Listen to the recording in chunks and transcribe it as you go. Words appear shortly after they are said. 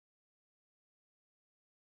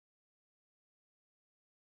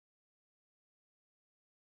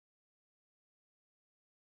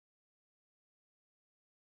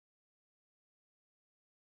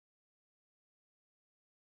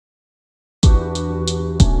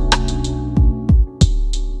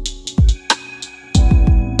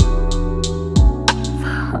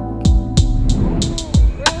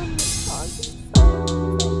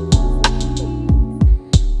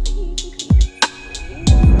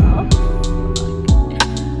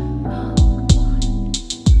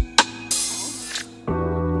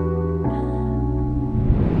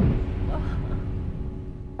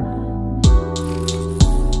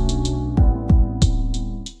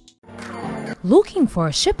Looking for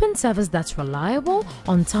a shipping service that's reliable,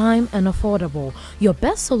 on time, and affordable? Your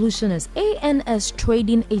best solution is ANS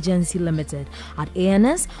Trading Agency Limited. At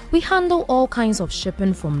ANS, we handle all kinds of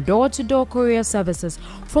shipping from door-to-door courier services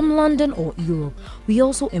from London or Europe. We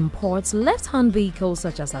also import left-hand vehicles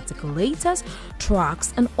such as articulators,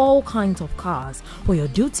 trucks, and all kinds of cars. For your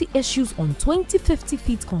duty issues on 20-50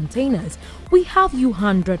 feet containers, we have you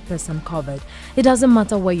 100% covered. It doesn't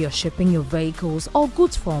matter where you're shipping your vehicles or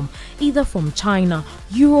goods from, either from China,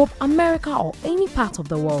 Europe, America, or any part of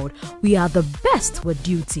the world. We are the best with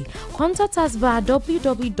duty. Contact us via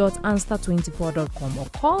www.answer24.com or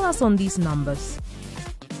call us on these numbers.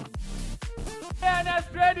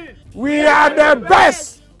 We are the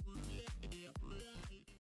best.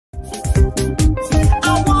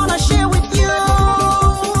 I wanna share with you,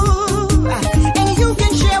 and you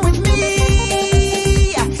can share with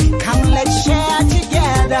me. Come, let's share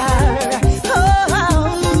together. Oh,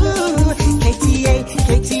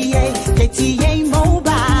 KTA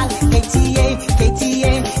Mobile,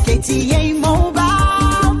 KTA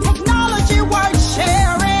Mobile. Technology worth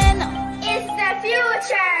sharing. It's the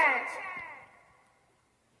future.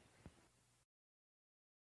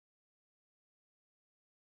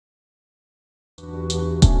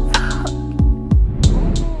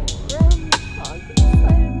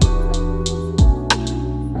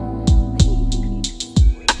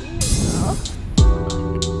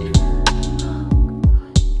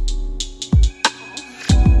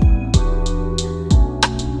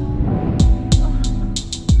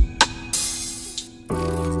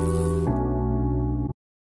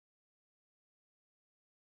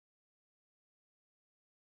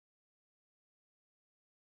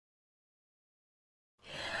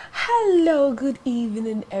 Hello, good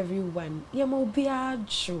evening, everyone. Yamo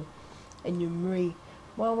biajo, and you mri.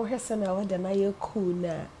 Mama Hessan, I want to cool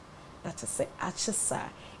na. Not to say, Achesa.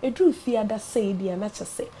 It drew fear that say, dear, not to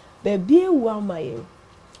say, baby, my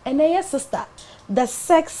and I sister, the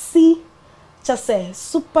sexy, just say,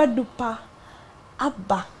 super duper,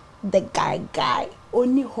 abba, the guy,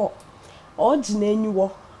 only ho, ordinary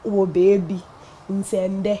wo baby, in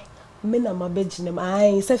sende. Me na ma bejine ma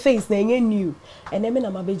ai se face na enye new ene me na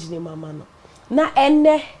ma bejine mama no na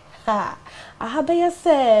ene ha ahaba ya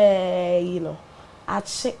say you know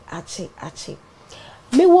ache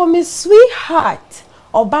me wo me sweetheart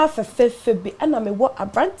oba fefefe bi ana me wo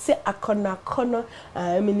abrante akono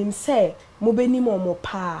me nim say mo beni mo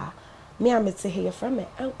pa me amete he from me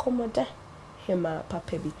ankomoda hima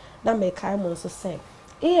papa bi na me kai mo so say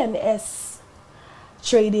ANS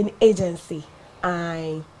Trading Agency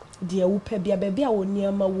I dear wupe bia baby a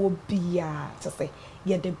woniama wo bia to say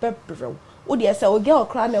ye de bebro wo de say o girl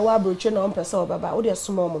kra na wa broche na on pese obaba wo de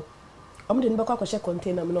somo mo de nba kwa kwhye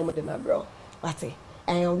container me no mo de na bro ate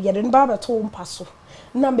ye de nba ba to mpaso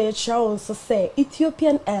na me cha on so say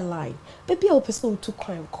Ethiopian airline baby a wo pese o tu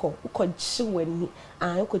kwan ko ko gye wani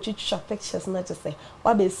ko twitwa pictures na to say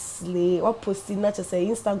wa be slay wa posti na to say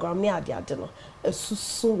Instagram ni ade no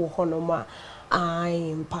esusu wo hono ma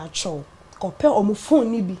I'm patrol kope omo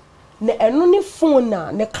phone ni bi na eno ni phone na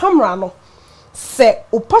ne camera no se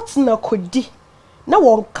o partner kodi na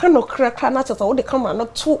won ka no krakra na cheta wo de camera no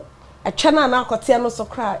to atwa na na akote no so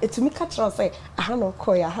kra etumi capture say aha no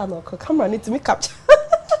ko camera ni etumi capture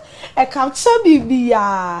e capture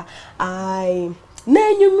bibia ai na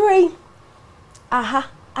enyumre aha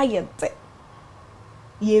ayete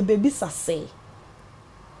ye baby say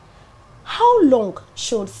how long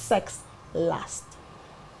should sex last?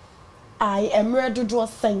 I am ready to draw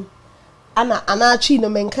thing. Ana no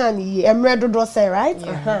menkani ye am ready to draw say right?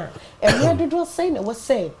 Am ready to draw say na what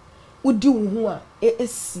say? Would you who a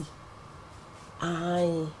see?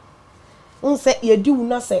 Aye. Un say ye do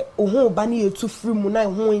na say oh ba na ye tu free mu na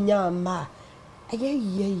ho nya ma.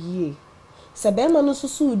 Ye. Se be ma no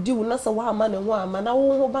so di na say wa ma na ho ama na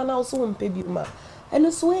wo ba na so mpe bi ma. Eno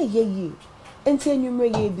so ye. Enti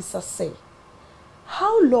enwumre ye bisa say.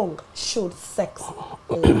 How long should sex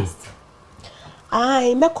last?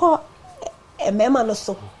 I meko mema no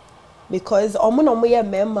so because omo no mo ye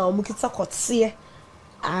mema omo kita kotse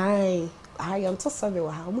I am so sorry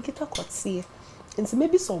wa omo kita kotse nti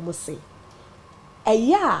maybe so omo say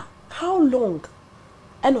how long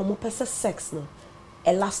and omo pese sex no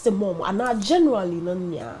e last mom and generally no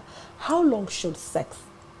nya how long should sex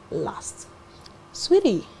last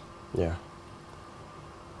sweetie yeah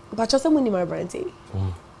but just someone in my brain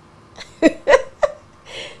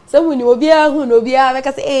someone will be a who no be a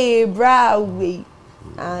because hey bra we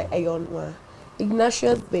I on one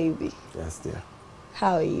Ignatius baby. Yes dear.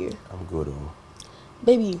 How are you? I'm good.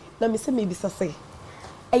 Baby, let me say maybe say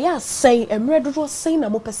say I'm ready to say na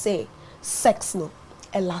mo say sex no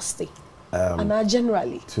elastic And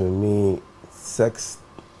generally? To me, sex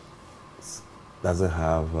doesn't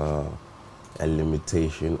have a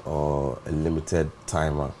limitation or a limited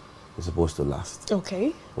timer. It's supposed to last.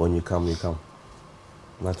 Okay. When you come, you come.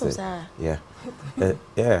 That's it. That? Yeah.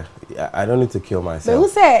 Yeah. I don't need to kill myself. But who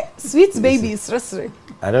said sweet baby is wrestling?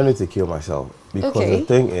 I don't need to kill myself. Because the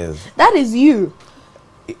thing is... That is you.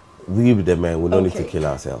 We, the men, we don't need to kill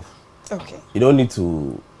ourselves. Okay. You don't need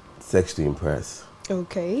to sex to impress.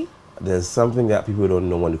 Okay. There's something that people don't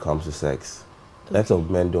know when it comes to sex. Lots of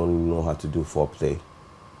men don't know how to do foreplay.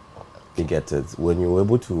 You get it? When you're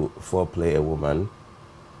able to foreplay a woman,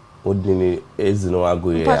 thank you.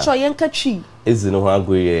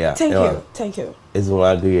 Thank you. It's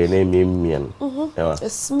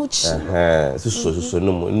smooch.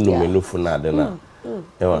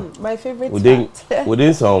 My favorite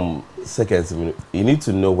within some seconds, you need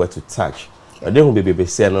to know where to touch. But then will be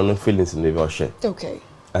saying no feelings in the ocean. Okay.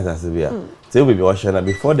 As I said, they will be washing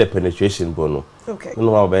before the penetration bono. Okay. No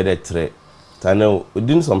know about that tray. I know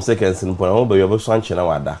within some seconds in point, but you're switching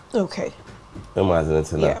our okay.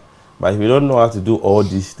 Yeah. But if you don't know how to do all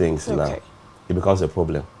these things now, it becomes a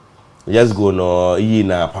problem. You just go no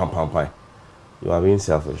pam. You are being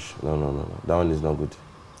selfish. No. That one is not good.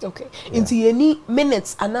 Okay. Into any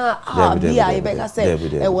minutes and hour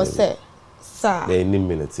it was said, sir. Any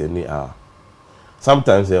minutes, any hour.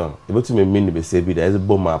 Sometimes you able to mean be say be there is a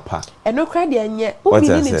bomb pack. And no credit and yet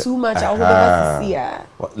it too much I would never see.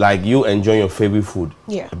 Like you enjoy your favorite food.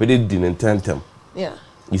 Yeah. But it didn't tempt them. Yeah.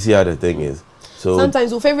 You see how the thing is. So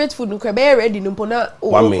sometimes your favorite food no be ready no pona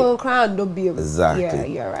o crown don't be exactly. Yeah,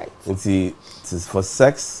 you're right. And see, for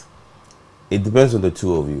sex, it depends on the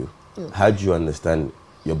two of you. How do you understand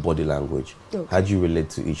your body language? How do you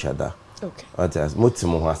relate to each other? Okay. Most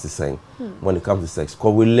has to say when it comes to sex,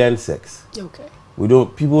 because we learn sex. Okay.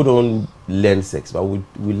 People don't learn sex, but we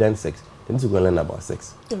learn sex. They need to go learn about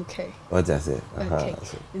sex. Okay. What I say? Okay.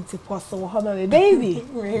 It's possible. How many baby?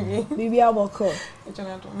 Maybe I will call.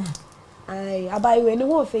 I buy you any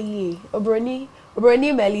more for ye. Obroni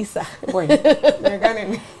Melissa. Boy.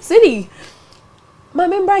 City. My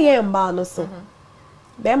member yam ba no so.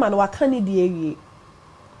 Be man wa kan di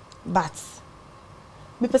but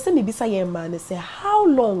me person me bisa yam man say how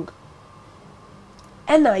long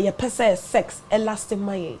your person sex lasting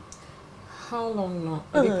my how long no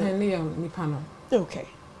depending on nipa no. Okay.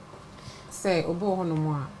 Say obo hono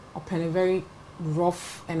mo a open very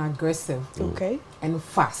rough and aggressive. Okay. And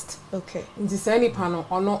fast. Okay. Nti say nipa no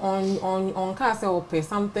on ka say open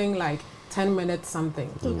something like 10 minutes something.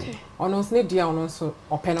 Okay. Ono se dia ono so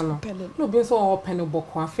open no. No be so open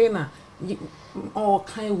boko afa na all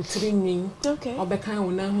kind of training. Okay. Or be kind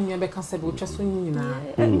of na hunya be ka say be twaso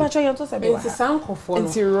nyina. But you to say be it's sankofo no.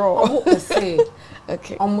 It's raw. Omo say.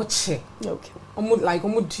 Okay. Omo che. Okay. Omo like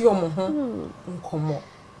omo di omo ho nkomo.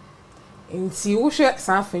 Nti wo hwe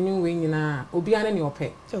safanyu we nyina obi ane ne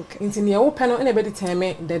ope. Okay. Nti ne wo pe no na be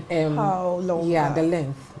determine the how long. Yeah, the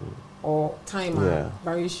length or time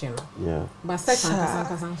variation. Yeah. But sex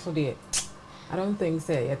and so there. I don't think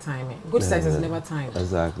say your timing. Good sex is never timed.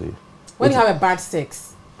 Exactly. When you have a bad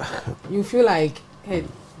sex, you feel like, hey,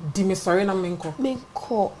 dimi sorry na menko.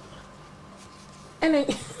 And then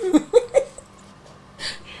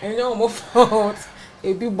and you know fault.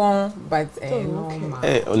 It be bon, but no.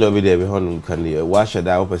 Eh, no be there be hon can you wash that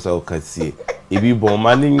up so can see. It be bon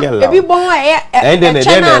man in yellow. It be bon and then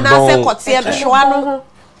say kotie hwa no ho.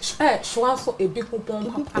 Hwa so e bi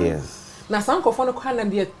bon papa. Yes. Na sankofo no kwa na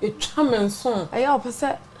de e twamen so. Ayo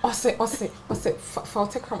opese. Ose for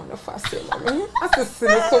take come on fast say mommy.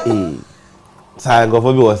 Asese so.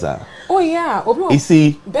 Sankofo bi was that? Oh yeah, obi. You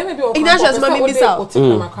see. Baby be o. Ignatius mama bi sa. O take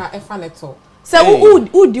come akwa e fa neto. Say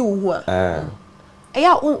who di wo ho.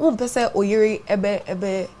 Yeah, person oyiri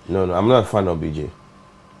ebe. No, I'm not a fan of BJ.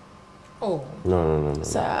 Oh. No.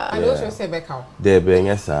 Sir, I don't say Becca. There be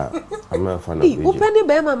yes, sir. I'm not a fan of BJ. Open the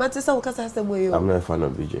bear, mama. Tell us what say boy. I'm not a fan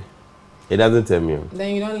of BJ. It doesn't tell me.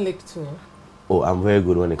 Then you don't lick too. Oh, I'm very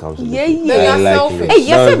good when it comes to licking. Yeah. I like hey,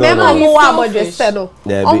 yes, bear, who are about just said no.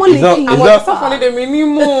 It's not funny the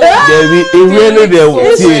minimum. It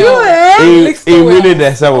really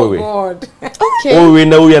there's some way. God. Okay. Oh, we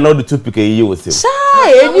know we are not the two people you with him.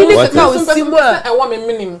 Shy, you need to know Simba. I want a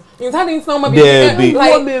minimum. In that it's not maybe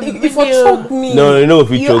like if you choke me. No, you know if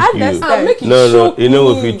you choke you. No, you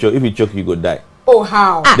know if you choke you go die. Oh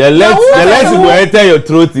how? The legs will enter your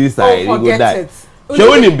throat inside, you go die.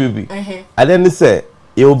 Showing him baby. And then they say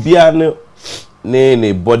you'll be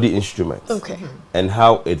a body instrument. Okay. And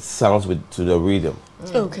how it sounds to the rhythm.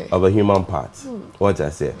 Okay. Of a human part. What I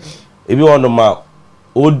say. If you want to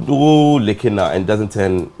licking her and doesn't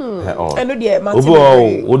turn her on. I know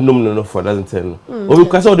the no for doesn't turn.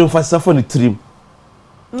 Because all them for suffer the trim.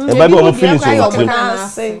 And baby I'm feeling so trim.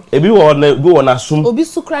 Ebi go on assume. Obi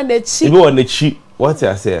sukra na chi. Ebi on the chi. What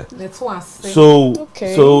I say? That's what I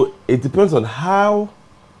say. So it depends on how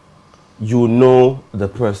you know the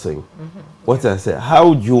person. What I say?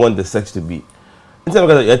 How do you want the sex to be?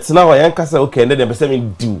 It's now I can say okay, and then the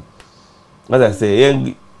person do. What I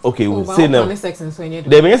say? Okay, we say now.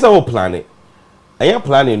 They may say we plan it. I am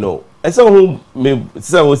planning no. I say who me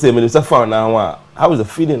say we say me say for now. How is the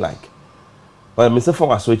feeling like? But me say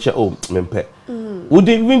for us switch oh me pet. Would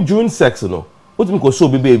even during sex no? What me go show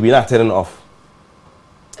baby not turning off.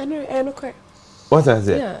 I know correct. What I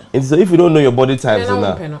say? Yeah. And so if you don't know your body types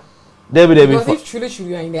now. Because if truly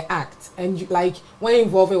you are in the act and you like when you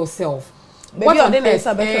involve yourself. Maybe no,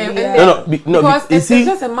 because it's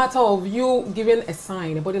just a matter of you giving a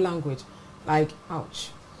sign, a body language, like ouch.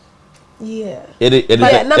 Yeah. Then because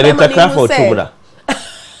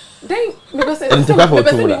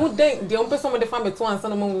the only person with the family to answer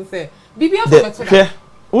no will say, "Bibi after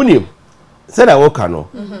unim." Said I work no.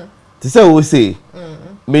 To say we say,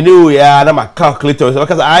 me know ya na my calculator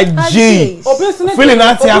because I G feeling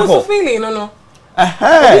that feeling no.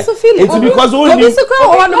 It's because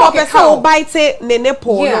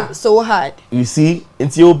so hard. You see,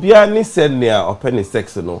 until Obiani said near open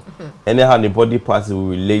sex no, and how the body parts will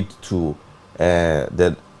relate to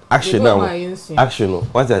the action now. Action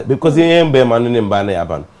what's that? Because you ain't be man in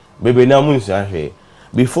ban baby now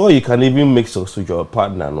before you can even make sex with your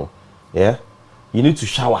partner no, yeah, you need to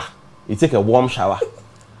shower. You take a warm shower.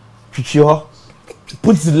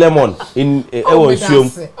 Put the lemon in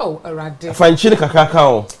find chili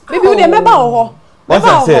kakao. Maybe we remember ho. What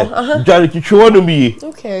I said, Jerry Kichuano be.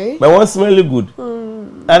 Okay. But one smell good.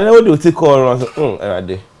 And then what do you take all around?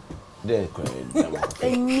 Then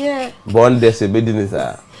yeah. Born this a business.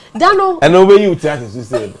 Dano. And over you try to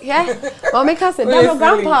say. Yeah. Well, make us say Dano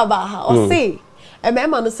grandpa about her or say. And my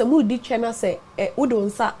man say mood did chena say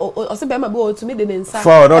udonsa or say bema bo to me the nsa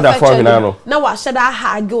for no that for no now what should I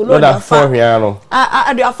have go no that for here no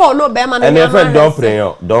I do for no bema and if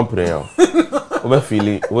don't pray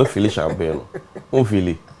we feel champagne we feel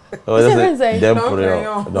it don't pray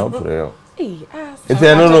it's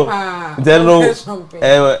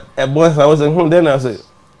no boss I was then I say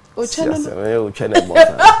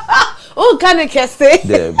oh can I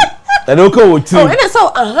say and okay with you. Oh, and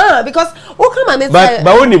so because what come and but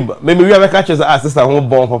only maybe we have a catches as sister home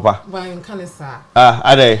born papa. Why can sir?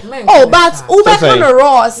 Are they? Oh, but Uber kind of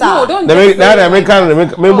raw, sir. No, don't. They make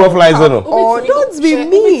more flies on. Oh, don't be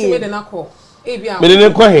mean. Me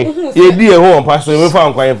didn't call him. You did a home pastor. We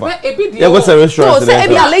found quiet. You go to restaurant. No, say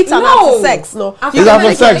later after sex. No, it's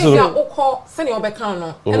after sex. Send your back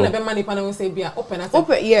on. And the money panel will say, "Be open."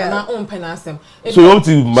 Open, yeah. And I own penasem. So you want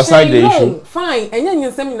to massage the issue? Fine. And then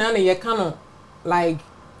you send me now. You cannot like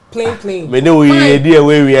plain. Me know we idea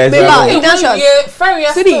where we are. Fairly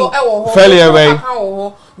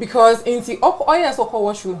because in the yes or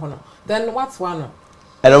washroom then what's one?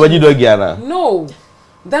 And what you do again? No.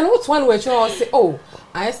 Then what's one where you say, oh,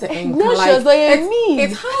 I say, no, like,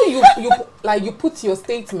 it's how you put your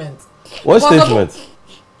statement. What statement?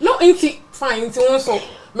 No, fine, into also.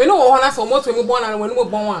 Me no one has so much when we born and when we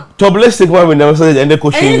born. Toblistic one we never said and they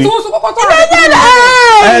could show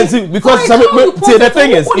because the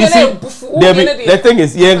thing is, you see, the thing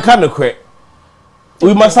is, you can't quit.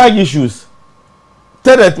 We massage issues.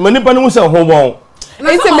 Tell that many people say home.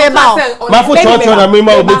 It's a member.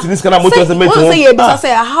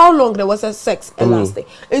 How long there was a sex lasting?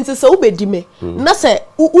 Into so bad me. Na say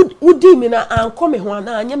udi me na anko me ho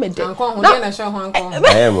na anya me de. Anko ho na show ho anko.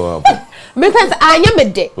 Me kan anya me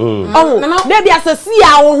de. Oh, na bi asasi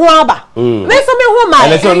a wo ho aba. Me so me ho ma.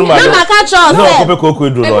 Na ma ka cho say. No, ko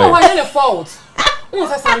do no. No, why the fault?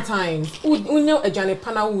 Sometimes unyo adwane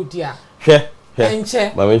pana wudia. Hwe.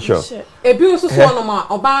 Enche. Mama sure. Ebi oso so no ma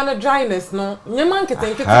oba na dryness no. Nyema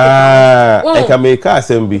nketenkete. E ka make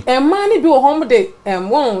assembly. E ma ni bi wo hom de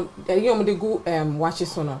won yom de go wash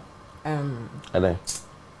so no.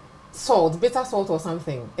 Salt, bitter salt or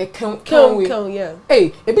something. It can yeah.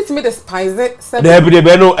 Hey, a bit me the spice. There be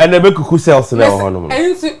no and never cook cells now. And me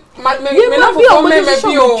not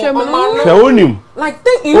like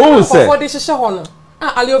think in for this show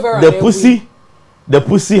the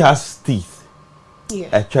pussy has teeth. Yeah.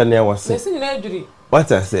 Actually, I was saying. Listen, what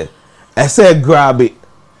I said grab it.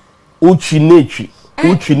 Uchi nature.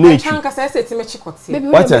 What I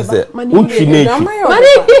said. Uchi nature.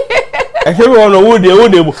 I can't remember what they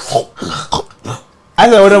I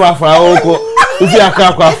said, what am I flower? If you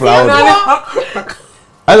are flower,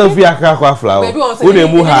 I I don't feel a flower. Who they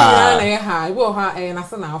move her? You will have a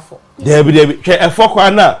national for. There be a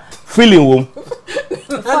fork now. Feeling womb.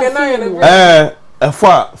 A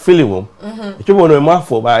far feeling womb. You want to mark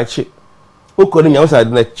for by a chip. Who couldn't outside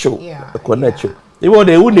the show? A connect you. You want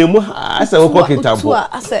they would name her. I said, walking temple.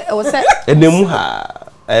 I said, I was a name her.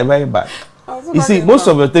 I very bad. You see, most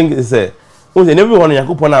of the things is that everyone in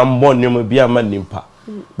Yakupon and born name will be a man nimpa.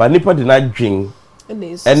 But Nipa did not drink. And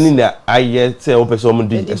in the I yet say, open some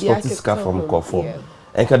exotic scarf from Kofo.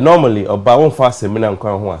 And can normally or by one fast seminar and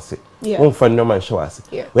come home. One find no man show us.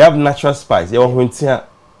 We have natural spice. You want to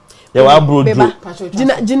you are brood.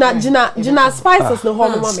 Gina spices no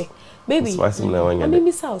home, mommy. Baby, I mean,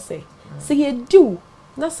 Miss House say you do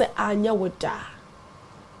not say Anya would die.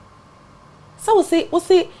 So we'll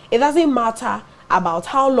say it doesn't matter about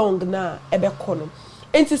how long now ebe kono.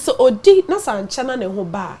 And so odi na san chana ne ho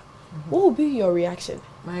ba. What will be your reaction?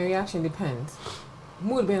 My reaction depends.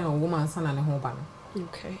 Mood be a woman son and a home ban.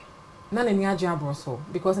 Okay. None in your job or so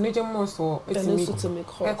because nature more so it's to make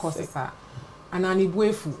causes and I need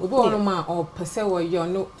way food. We go on man or per se or you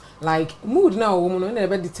know like mood now woman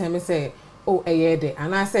never determine say oh a year day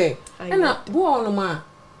and I say and I go on man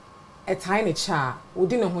a tiny child we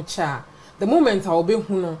didn't know child. The moment I'll be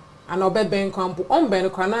huno and I'll be ben camp on ben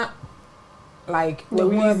kana like the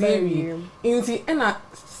really inti and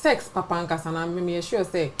sex papa and kasana me sure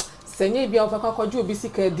say senye bi ofaka obi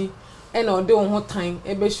sikadi and all do on time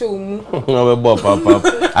ebe show mu no be papa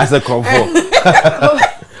as a comfort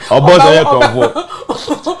obo say comfort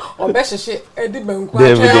obe sheshe edi benku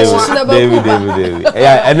David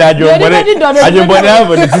yeah and ajobone have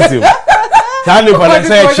the system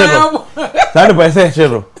tani pa say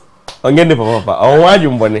chero ongende papa on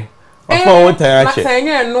wajumbone ofo won tan ache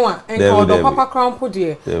senye no a enko do papa crown po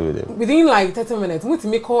de within like 30 minutes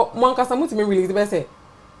mutimi call monkasa mutimi release be say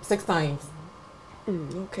 6 times.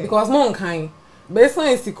 Okay. Because mon kind. Based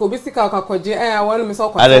on siko bisika akakoje I want me so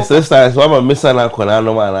kwa. And 6 times one miss na kona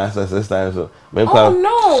no man answer 6 times so. Oh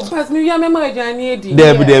no, but me ya mema ajani edi.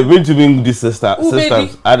 They going to be this sister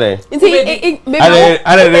sisters are they?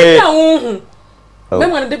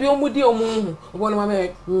 Mema na debi omudi omu obo no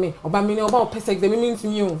me oba me oba opesek de me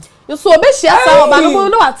ntimi o. You so be shia sa oba no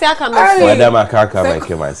no ate aka no. Madam I can't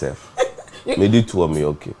make myself. Me do two of me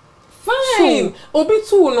okay. Fine. Obi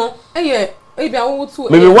two no maybe I will two.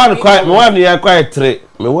 Maybe one year quite 3.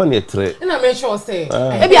 Me 1 year 3. And I make sure say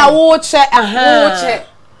maybe I will check check.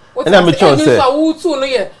 And I make sure say I will two no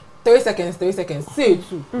yeah 30 seconds say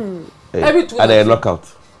two. Every two. And I knock out.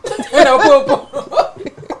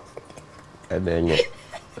 And then when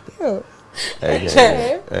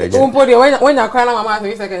you cry mama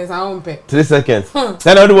 3 seconds I won't pay. 3 seconds.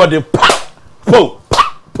 Then I do what the po.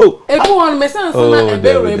 Everyone me sense na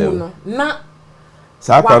ebe no na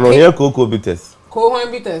Saka no here cocoa bitters. Cocoa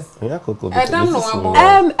bitters. Yeah, cocoa bitters.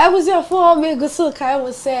 I was here for me go so kai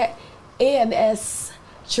was say A&S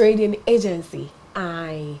trading agency.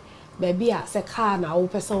 I baby a say car na wo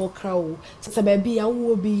person wo kra wo. Say baby a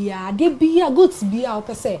wo bi a de bi a goods bi a wo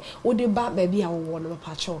person wo de ba baby a wo no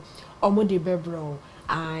pacho. Omo de bebro.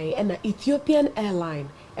 I and Ethiopian airline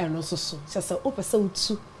and also so. Say wo person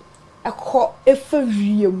tu akọ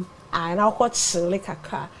efawiem a na akọ chile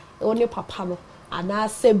kakra. Oni papa no and I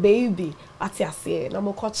say baby ati ase na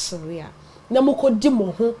mo ko chire a na mo ko di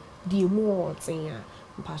mo ho di mu otin a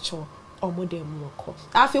mpacho omo de mu ko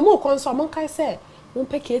afi mo ko nso mo kai say mo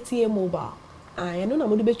peke tie mobile I no na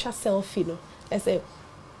mo de betwa selfie no I say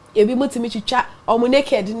e bi motimi twitwa omo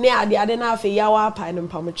naked ne ade na afi ya wa pa no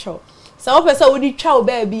mpam cho so wo pese wo di twa wo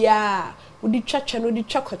ba bia wo di twatwa no di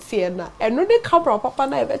twa kotie na eno de camera papa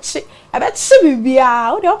na e be chi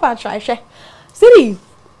bibia wo de opa try hwe siri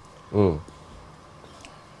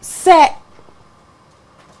say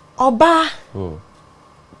oba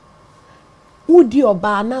udi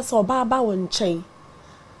oba na so oba ba won chen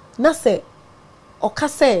na say oka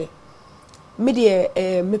say me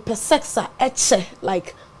de me per sexa eche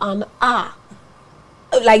like an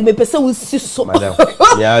like me per se we see so madam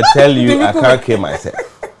yeah I tell you I can't kill myself.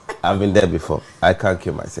 I've been there before. I can't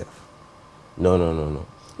kill myself. No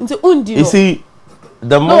into undi you see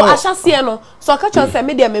the more no asha see no so catch on say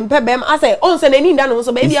me dey me pebem I say on say na ni nda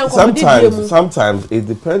so baby anko sometimes it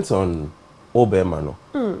depends on obema no.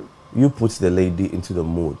 You put the lady into the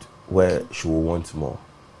mood where she will want more,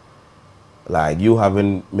 like you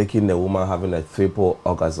making the woman having a triple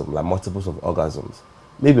orgasm, like multiples of orgasms,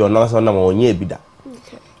 maybe on also na onye bi da.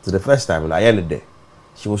 Okay, so the first time and at the end of the day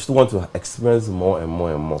she will still want to experience more and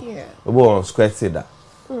more and more. Yeah, we on square say that.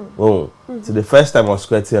 So the first time on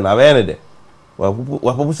square say and at the end of the day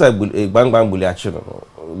Wapopu say bang bang bully achino.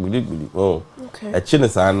 Oh. Okay. A chin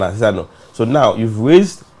is no. So now you've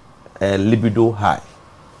raised a libido high.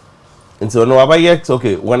 And so no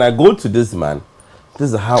okay, when I go to this man,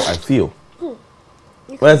 this is how I feel.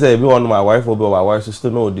 When I say be one my wife or be my wife's sister,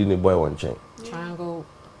 no didn't boy one chain. Triangle.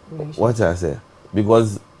 What I say?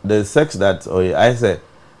 Because the sex that I say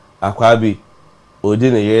Akwabi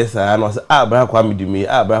Odin yes I know say bra kwa me di me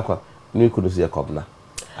bra kwa no could see a copna.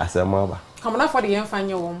 I say mama. Come na for the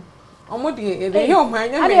enfanya wom. Omo de e hear omo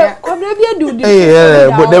anya me. Kwabra bia do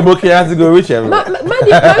this. But the book has to go reach everyone. Man,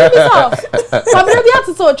 Kwabra bia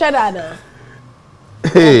to so try that na.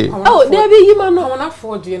 Hey. Oh, there be you man no. Omo na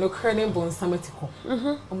afford you no crane bon sametiko.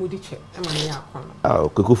 Omo di che e ma na ya akwa no. Oh,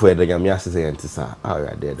 kuku for the gam yase say ntisa. Oh, you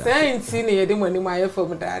are dead. Say nti na ye de mani ma ye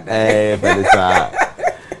fam dada.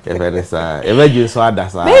 Evanisa. Evangelist so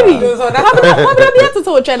adasa. Baby. Kwabra bia to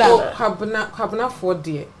so try that. Oh, kwabna for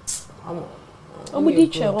die. Omo di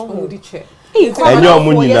che. Omo di che. Enyo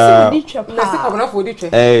omo nyina. Na se kwabna for di che.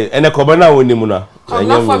 Ene kwabna woni mu na.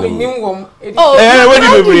 Enyo for nim wom. Wodi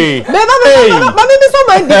bebre. Mama me so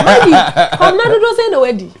mandi. Kwabna do say no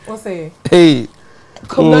wedi. What say? Hey.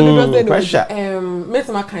 Kwabna do say no wedi. Met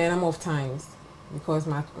my kind number of times because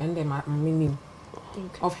my meaning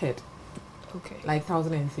of head. Okay. Like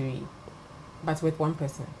 1003, but with one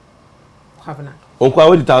person. Kwabna. Onkwa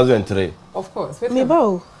with 1003. Of course. With me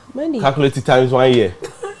bow. Money. Calculate it times 1 year.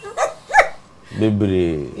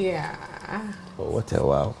 Baby. Yeah. Oh, what a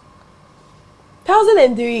wow.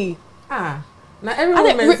 1003. Now everyone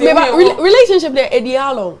relationship there Eddie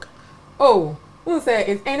how long? Oh, who say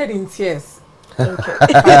it ended in tears. Okay.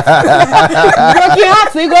 Broken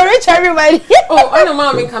heart, so you go reach everybody. Oh, I know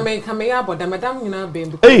mommy come here, but the madam you know being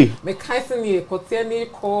because me kaisen ye kotiani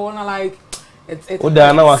call na like it's oh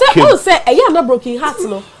da na wa keep oh say e na broken heart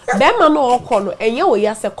no be ma no okọ no enye wo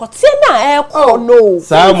ya say kotiana e ko no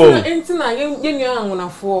samo entina ye nua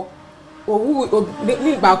anwonafo owu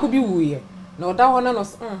ni ba ko bi wuye na oda ho na no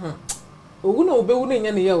owu na obewu na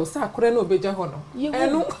nya ne ye o sa akore na obeja ho no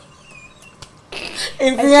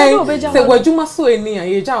enu say wajuma so eni a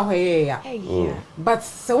ye ja ho ye ya but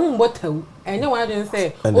se won botawu enye wa den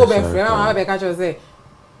say o be frɛ ma be ka cho say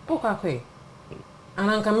o ka kwe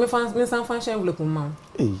ananka me san function envelope ma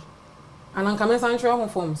ananka me san try home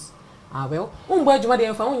forms well umbo adwuma de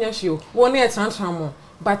enfa wonya hwe o wo na e trantra mo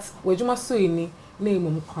but wajuma so eni na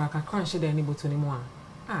emom kwa ka crunch de ni botoni mo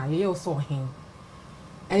ye o so hen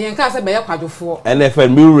and yen ka say be ye kwadwofo NFL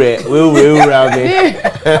mi we me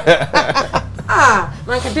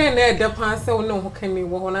man can then there the pan say no who can me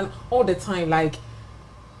all the time like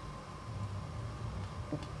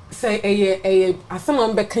say a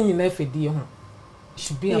someone be can you na fedi ho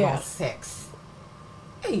should be about sex.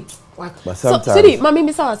 Hey, what? But sometimes so see mommy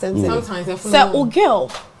me say sometimes say o girl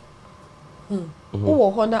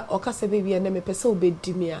wo ho na o ka say baby na me pese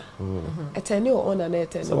obedi me a etene o ona na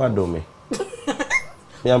etene so what do me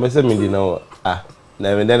me am say me di na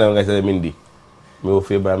na me then am say me di me o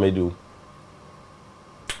favor me do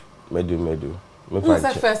me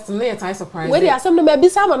find first na yet I surprise where dey asem no me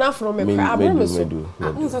bisa ma na from me cry me do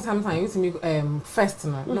sometimes you me first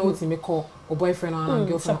na what me call o boyfriend or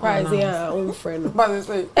girlfriend surprise yeah own friend but they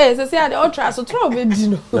say say I all try so try be di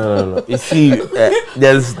no you see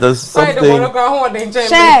there's something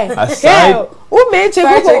aside who made you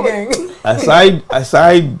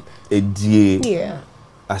aside a DA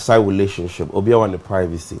aside relationship obi want the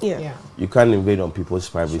privacy you can't invade on people's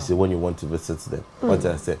privacy when you want to visit them what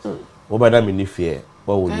I say what about that many fear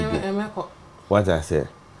what would you do what I say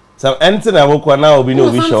so anything I will now obi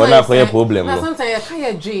no be sure na ko problem no sometimes I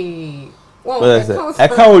can't G I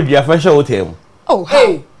can't be a fresh out him oh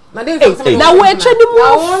hey now they now we're training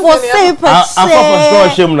more for say I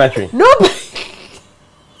for shame naturally no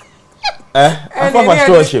I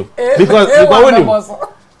for shame because when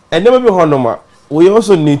and never be honor we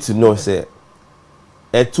also need to know say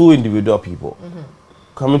two individual people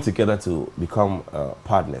coming together to become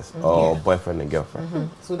partners or boyfriend and girlfriend.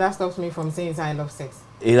 So that stops me from saying I love sex.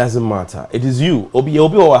 It doesn't matter. It is you. Obi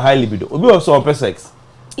or high libido. Obi also on sex.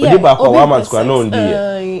 Yeah, you have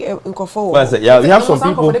some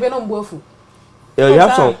people.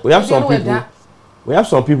 We have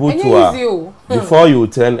some people to before you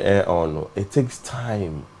turn air on. It takes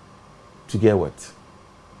time to get wet.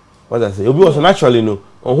 What I say, you be also naturally no.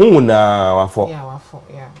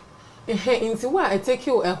 Into what it take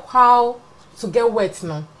you a while to get wet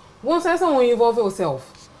now. Once I say when you involve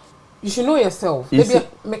yourself, you should know yourself. Maybe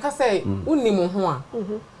make us say unimo ho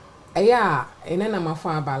yeah, and then I'm a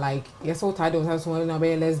father like you're so tired of having to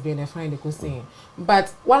be lesbian and find the good thing. But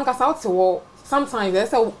one case out to sometimes they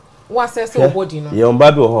say what says your body no your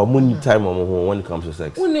baby or money time when it comes to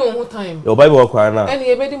sex who know time your baby or na and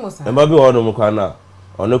your baby must and baby or no na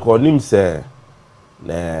on call him say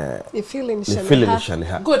the feeling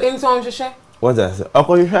shani good in some share what I say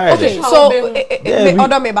okay so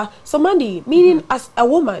so Mandy meaning as a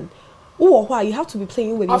woman why you have to be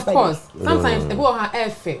playing with of your course body. sometimes the boy have air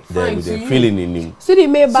fine to you feeling in him so they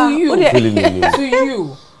may feeling in him to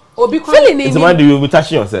you or be feeling in him Mandy you will be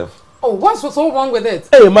touching yourself. Oh, what's so wrong with it?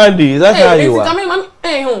 Hey, Mandy, that's how you are. I mean,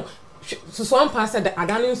 hey, so one person that I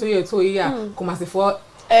don't know so you to here come as for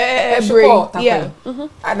brain. Yeah.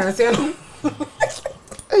 And I say,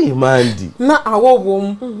 hey, Mandy. Na our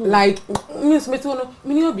womb like Miss Metono,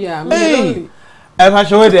 Minobia, me. I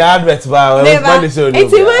show the adverts by Mandy so.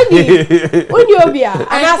 It's Mandy. Unobia. And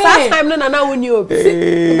that time no na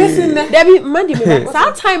unobia. Debbie Mandy me.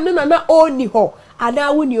 That time no na only ho.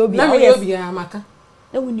 Ada unobia. Na unobia maka.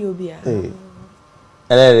 Na unobia. And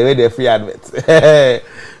then they made a free advert. Pacho,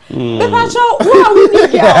 who are we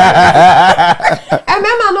here? And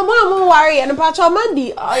Mama, no more worry. And Pacho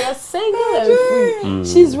Mandy, oh, you're single and free.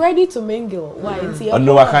 She's ready to mingle. Why? Oh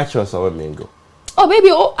no, I can't trust her mingle. Oh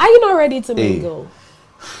baby, oh, are you not ready to mingle?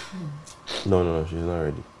 No, she's not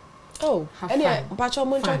ready. Oh, anyway, Pacho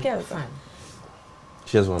Muncho cancer.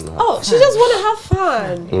 She just want to have fun. She just want to have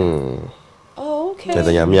fun. Oh, okay.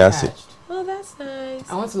 Oh, that's nice.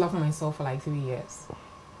 I want to love myself for like 3 years.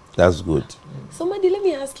 That's good. So, Mandy, let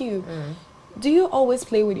me ask you, do you always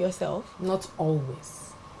play with yourself? Not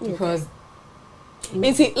always. Because...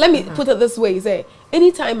 And see, let me put it this way, say,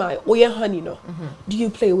 anytime you're honey, no, do you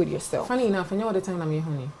play with yourself? Funny enough, I know all the time I'm your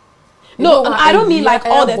honey. No, I don't mean like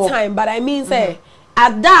all the time, but I mean, say,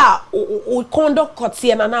 at that, kondo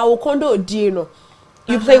kotsi and now kondo dino,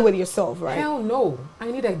 you play with yourself, right? Hell no.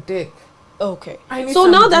 I need a dick. Okay. So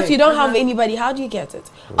now that you don't have anybody, how do you get it?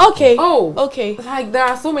 Okay. Oh. Okay. Like there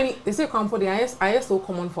are so many. They say campo the IS so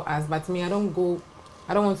common for us, but me I don't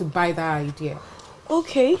want to buy that idea.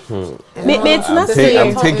 Okay.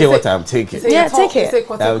 I'm taking what I'm taking. Yeah, take it.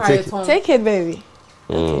 Take it, baby.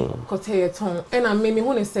 Okay. And I made me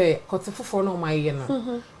want to say kote for no my yen.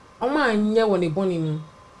 Oma nya won e boni mu.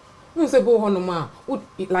 You say bo hono ma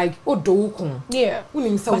like odo ukun. Yeah.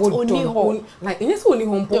 Unim say wo like yes only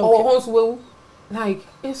home or house we like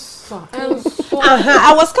it's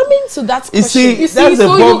I was coming to that question. You see that's the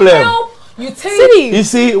problem. You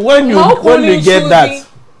see when you get that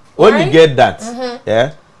when you get that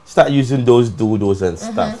yeah, start using those dildos and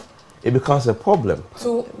stuff, it becomes a problem.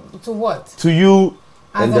 To what? To you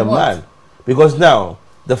and the man. Because now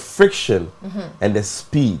the friction and the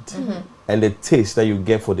speed and the taste that you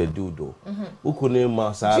get for the dildo,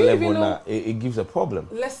 it gives a problem.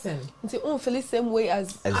 Listen, it's all feel the same way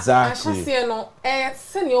as exactly.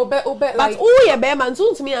 But oh yeah, baby, man,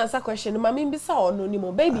 to me answer question. Mami bisa or no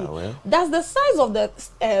nimo, baby. That's the size of the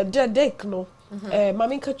dick, no.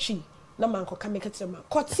 Mami kachi, na manko kamekati ma.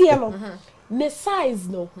 Kotie no. Ne size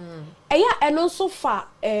no. Eya eno so far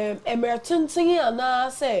emergency ana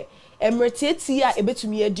say emergency a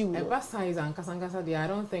ebetumi adi wo. Size and kasangasa I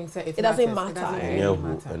don't think so it doesn't matter.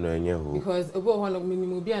 Because ebo one of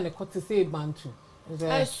minimum be and the cut say bantu.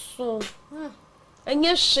 So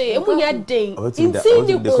enye she emunya den.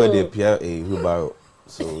 Inti the call the pia wheelbarrow.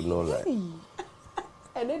 So no like.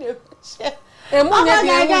 And then the share. Emunya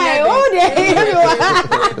den.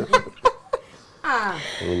 I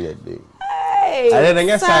didn't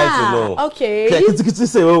get size to know. Okay. Kitty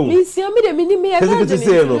say oh. Me see me the mini me. Kitty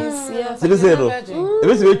say no. Kitty say no. It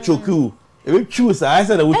was a choke you. If you choose, I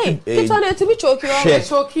said I would keep. Hey, to be choky.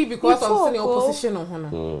 Choky because of sending your position on honor.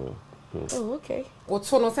 Oh, okay. What's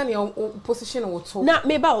so no sending your position or what? Not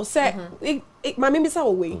maybe I'll say. My mimi say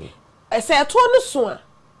away. I say I told no sooner.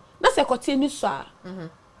 That's a continue, sir.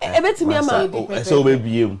 I bet me a man. So maybe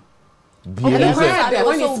you. When it's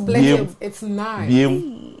split, it's nice.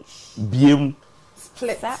 Biem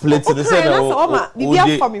split to the center.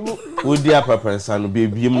 Would the upper person be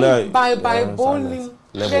beam now? By bowling.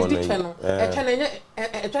 A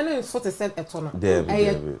channel sort of set a ton.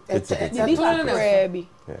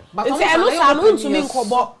 But I know to me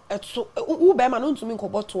cobalt Uberman to me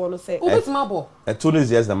cobalt to want to say. A tune is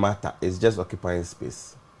just the matter, it's just occupying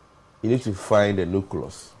space. You need to find the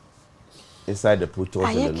nucleus inside the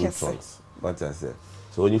protons and the neutrons. What I said.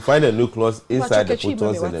 So when you find the nucleus inside the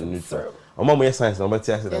protons and the neutrons, I'm science. I'm going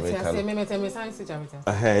to tell you science.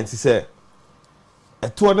 And she said, a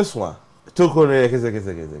two on this one.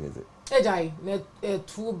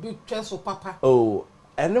 Oh,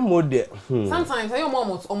 and no more there. Sometimes I am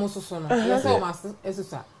almost so soon. Yes,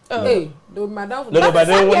 hey, do madam. No, but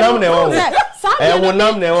then one name.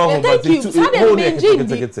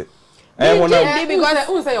 Because I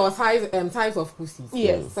won't say your types of pussies.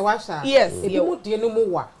 Yes. So what shall? Yes.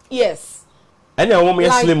 Yes. Any woman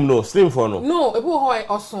is slim, no, slim for no. No, a boy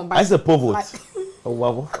awesome. I said pivot. Oh,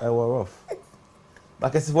 wow, I was rough.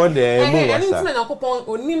 Like I said, one day, I didn't say no coupon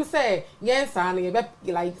or nim say, yes, and you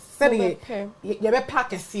like said, you be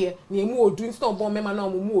pack a seer, near more doing stone bomb, mamma, no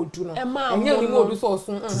more do no. And you more do so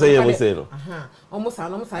soon. Say, I say, almost I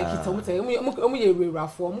keep telling me,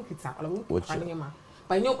 rough for Mukita, which I am.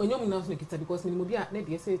 But I know not Nikita because Nimudia,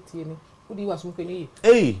 Neddy said to you, who do you watch Mukini?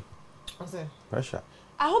 Hey, pressure.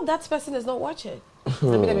 I hope that person is not watching.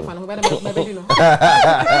 No, we need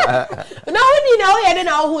now and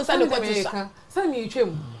now who's on the send me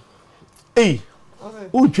trim. Hey,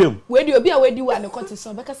 who trim? Where do you be away? You are the cottage,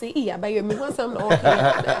 so because I buy you want some.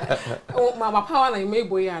 Oh, my power, I may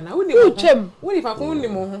boy, and I wouldn't trim. What if I only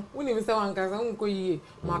more? When you say one guy, I won't go ye.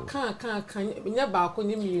 My can't be never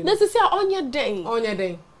calling This is on your day. On your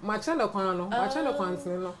day. My channel, my channel,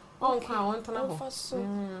 no. Oh, I want to know.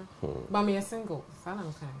 But me a single,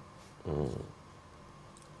 Salam kind.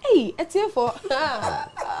 Hey, it's here for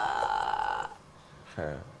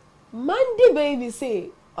Mandy baby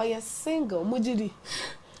say, oh you're single, Mujidi.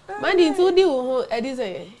 Mandy told you who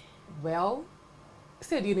say. Well,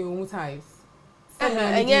 said you know types.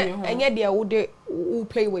 And yet they would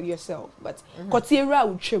play with yourself, but Kotira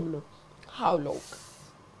would trim no. How long?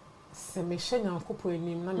 Se me share na couple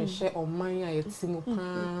nim na me share on mine a yetimu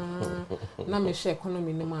pa na me share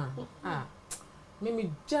economy ni ma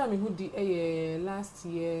me jam who di last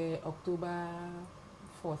year October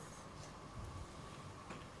 4th.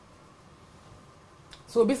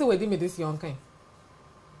 So busy with me this young kind.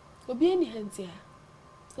 Obi any hands here.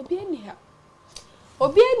 Obi any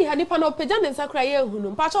ha nipa no peja ne sakra ye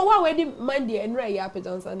hunu. Pa cho wa we di Monday enra ya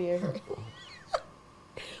peja nsa ne here.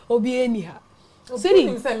 Obi any ha.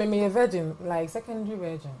 City say me a virgin, like secondary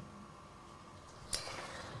virgin.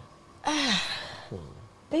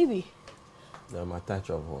 Baby. I'm a touch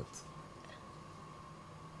of what?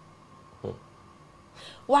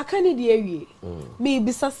 What can it hear?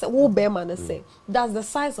 Maybe wo be man say that's the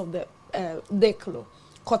size of the dick no.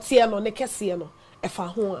 Kotia no ne kese no. Efa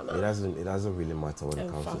ho ana. It doesn't really matter when it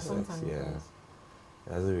comes to sex. Yeah. It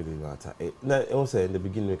doesn't really matter. Now also in the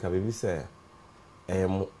beginning can baby say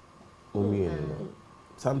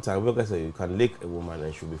sometimes like I say you can lick a woman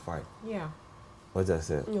and she'll be fine. Yeah. What I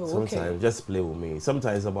say? Sometimes just play with me.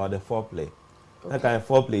 Sometimes it's about the foreplay. Okay. Like can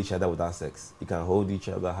foreplay each other without sex. You can hold each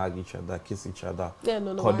other, hug each other, kiss each other,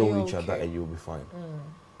 cuddle each other, and you'll be fine.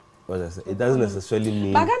 What I say? It doesn't necessarily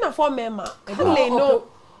mean. But Ghana for mema.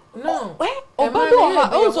 No.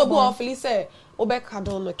 Also go awfully say obe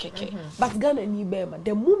cuddle no keke. But Ghana ni bema.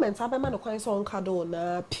 The moment abema no kwan so cuddle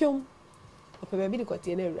na pium. Baby the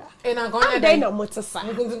kwati area. And I'm going to na motorsa.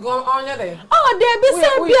 I'm going to go on your day. Oh, there be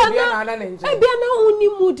say bia na uni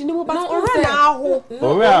mood ni mo but ora na aho.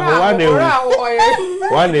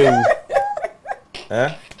 One eh?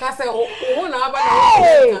 Ka say o na aba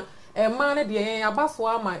na e man de abaso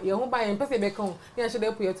ama ye ho ba ye pese be kan ye should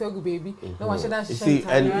help you tell baby. No one should share. See,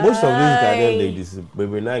 and most of these Ghanaian ladies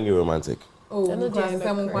baby na romantic. Oh,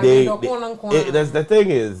 that's the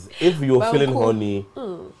thing is if you're feeling horny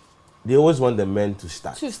they always want the men to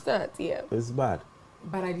start. Yeah. It's bad.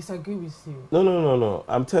 But I disagree with you. No.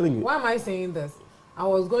 I'm telling you. Why am I saying this? I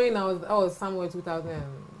was somewhere 2000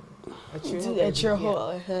 at your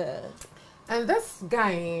hole. And this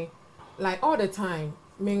guy, like all the time,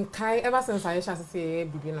 ever since I say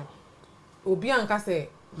baby na, Obi anka say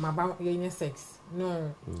maba yenye sex.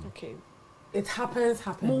 No. Okay. It happens.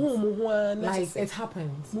 Like it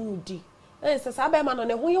happens. Moody. You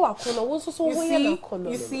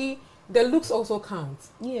see, the looks also count.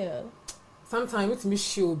 Yeah. Sometimes it's me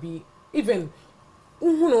she'll be even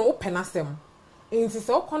open as them. And it's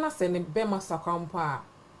all corners and be master campa.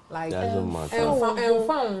 Like and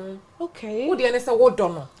found. Okay. Who the say what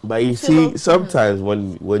done? But you see, sometimes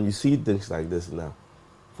when you see things like this now,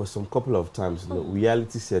 for some couple of times,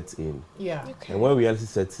 reality sets in. Yeah. Okay. And when reality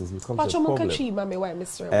sets in, it becomes a problem.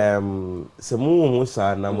 So mo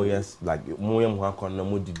sa na mo yes like mo yam ho akon na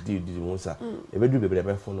mo didi mo sa. E be do bebe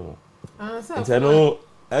be fo no. So no,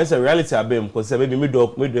 it's a reality abem because baby me do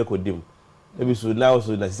kodim. Maybe so now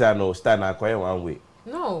so na say no stand na akoye one way.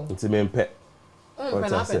 No. It's me pet.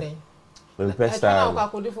 What happening? When pet No,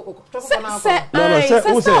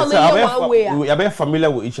 we are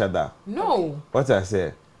familiar with each other. No. What I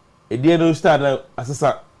say? It didn't start as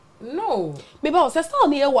a no. Maybe I was still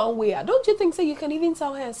near one way. Don't you think so? You can even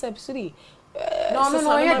tell her herself, Siri.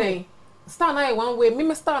 No, yeah, start na one way.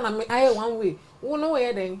 Me start na I one way. Who know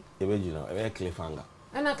where then? You know, a cliffhanger.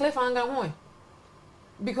 And a cliffhanger one.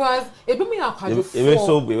 Because it be me a it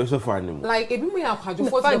was so funny. Like it be me a for the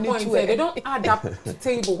point say they don't add up to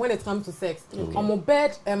table when it comes to sex. On my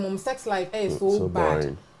bed sex life is so bad.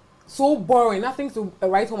 Boring. So boring, nothing to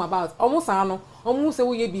write home about. Almost say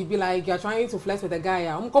we be like you're trying to flirt with a guy.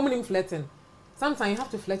 I'm coming in flirting. Sometimes you have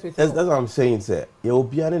to flirt with that's what I'm saying, sir. You'll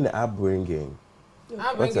be in the upbringing.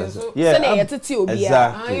 So yeah,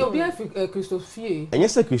 exactly. You'll be a Christophe. And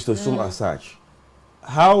yes, a Christophe as such.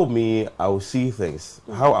 How me, I will see things.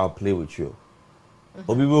 How I'll play with you.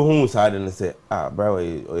 Or people who side and say, bro,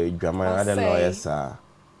 or drama, I don't know, yes, sir.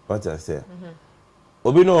 What I say.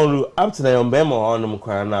 Obi no up to now, Bema on them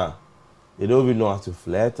crying. They don't even know how to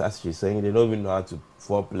flirt, as she's saying. They don't even know how to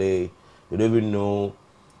foreplay. They don't even know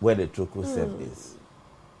where the choco step is.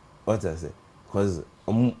 What I say? Because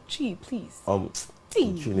Chi, please. Bro,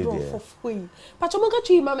 for free. But you got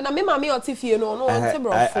Chi, mamma, na me mammy or Tiffy, no,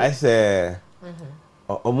 I say,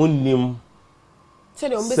 Omunim.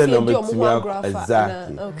 Send them to me.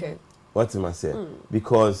 Exactly. Okay. What am I say?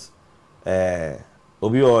 Because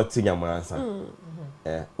Obi or Tinyamansa,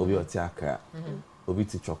 Obi or Tiaka, Obi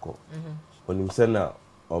Tichoko. When you send out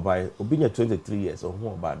or by Obi 23 years or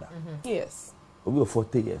more bad. Yes. Obi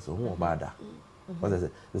 40 years or more bad. What I say?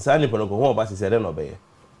 The sign upon home bus is I don't obey.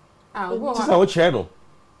 Just our channel.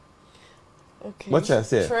 Okay. What I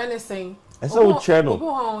say? Training. I saw channel. Go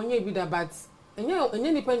on, you be that, but and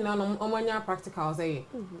you depending on your practical say.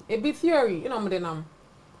 A bit theory, you know, madam.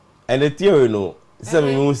 And the theory, no, some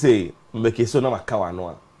will say, make it so now a cow.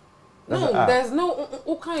 No, there's no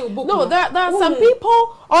kind of book. No, there are some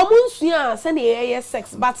people almost send the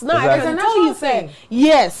sex, but now I can tell you say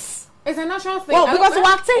yes. It's a national thing. Well, because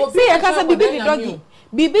what say I can say Bibi the doggy.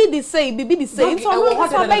 Bibi the say. So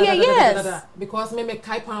yes. Because me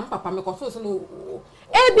kai pam papa me koso so no.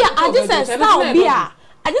 I just style beer.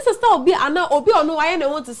 I just style beer and now obi ono why na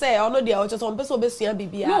want to say ono dey just on person besuan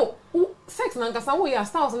bibia. No, sex na nkasa wo ya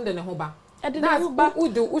styles no de ne ho ba.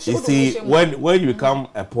 You see, when you become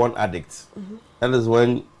a porn addict, that is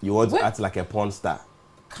when you want to act like a porn star.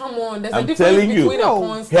 Come on, there's I'm a difference telling between you, a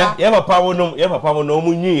porn star. You have a power no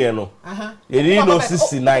munyi no. You didn't know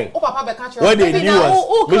 69. What they knew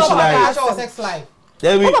was missionary. Sex life.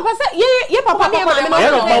 Papa said, yeah, papa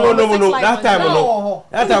no. That time no.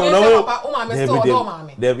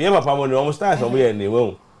 Yeah, papa no almost starts somewhere in the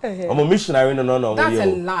room. I'm a missionary, no. That's a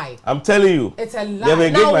lie. I'm telling you. It's a lie. They've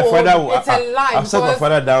engaged my father. It's a lie. I've sat my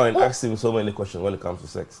father down and asked him so many questions when it comes to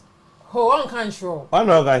sex. On can't show. I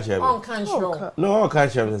know I can't share. On can't show. No, I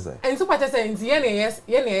can't share. And so what I say, yes,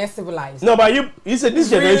 civilized. No, but you said this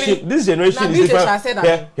generation, really? This generation is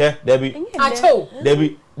different. Yeah,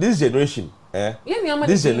 Debbie, this generation.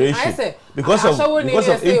 This generation, because of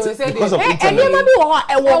internet. But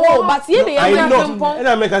I know, and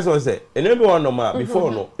I make us say, and everyone know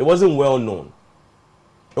before no, it wasn't well known.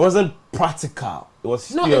 It wasn't practical. It was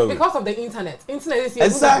theory. No, it's because of the internet. Internet is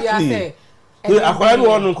exactly. I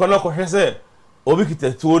want to know say obi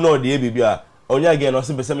kite tuo no de bibia onya again no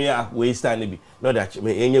se be me ya waste time be no that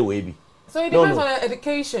me enye we be. So it depends on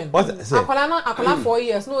education. What akola 4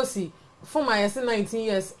 years no see for my 19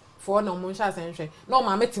 years for no mo sha senhwe no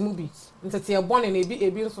ma metimu beat ntete e born na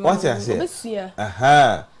ebi so no. What I say?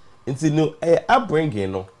 Aha. Nti no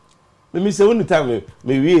upbringing no. Me say one time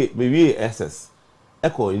me we SS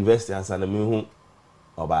eco university answer na me hu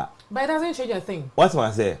oba. But it doesn't change a thing. What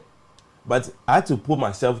I say? But I had to put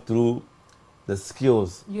myself through the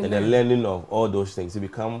skills and the learning of all those things to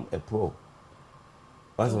become a pro.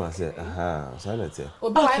 What's what I say? So I say.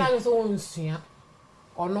 Obi why na so nsua.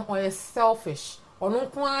 Ono or selfish. Ono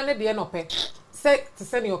kwa na de no pe. Say to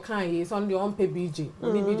send your kind is on the on pay BJ.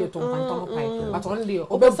 Ni BJ ton pan. But on the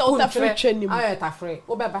obi so ta free training. Aye ta free.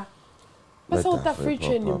 Obeba. Person ta free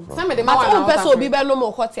training. Some de ma wa na person obi be no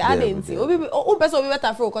mo kwoti adenti. Obi person obi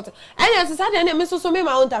better free kwoti. And yes say dey me so me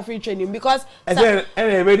my own ta free training because and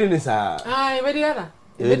ready this ready ada.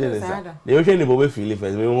 They will change the boy feel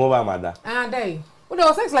first. Me mo ba mada. Dey. Well,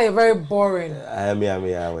 the sex like very boring. Baby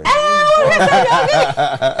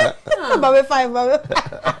 5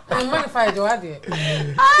 I'm modified you are there.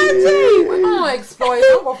 We don't exploit.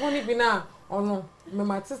 Don't go funny be now. Oh no.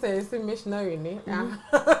 My sister is a missionary,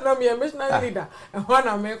 no, me a missionary leader. And one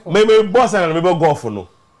I make. Maybe boss and maybe golf no.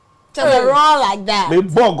 So they're all like that. Maybe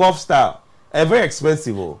golf style. Very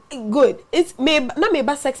expensive. Good. It's not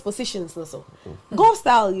maybe sex positions no so. Golf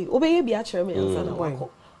style. Obey be a chairman and son.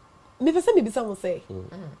 Me person me be someone say.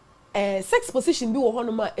 Sex position be wo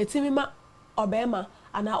hono ma etimi ma obema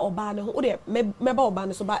ana oba ne ho. O de meba oba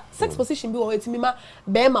ne so ba sex position be wo etimi ma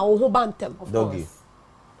be ma wo ho bantem. Doggy.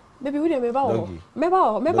 Maybe we don't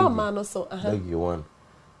meba man no so Doggy one.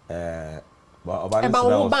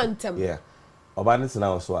 About bantam. Yeah. Obanis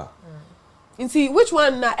now so. See which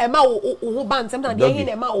one na Emma who band na dey here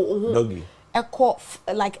Emma doggy. A cough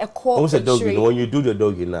like a cough. Almost a doggy. When you do the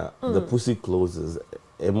doggy now, the pussy closes.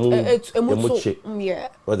 Yeah.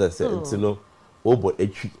 What I say, it's no. Oh, but a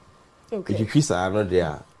tree. Okay. If you kiss are not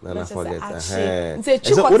there, then I forget.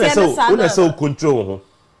 So when I saw control,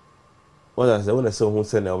 what I say when I saw who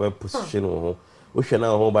send our position, we shall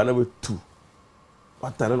now home by number 2.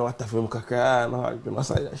 What I don't know what I film kaka no you must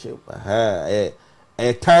say that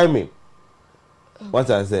shape. Timing. What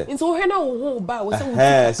I say. So here now who ba we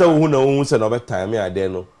so who know who send over time I there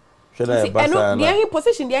no. Should I pass na. There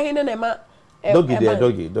position there here na ma doggy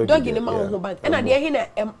ne ma ho band. And there here na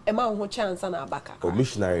Emma ho chance na abaka. Oh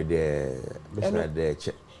missionary there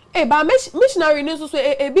check. Ba missionary no so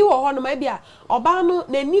ebi wo ho no ma bia oba no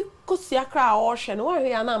nani kosia kra o hwe no wo hwe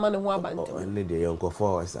ya na ama ne ho abante. Oh lady yonko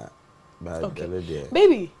for us. Okay.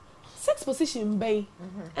 Baby, 6 position bay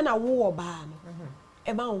and I wore ban.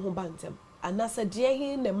 Emma who bantam. And I said, dear,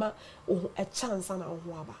 he never a chance on our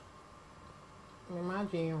waba.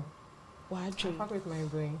 Imagine why dream with my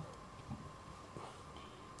brain.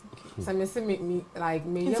 So me like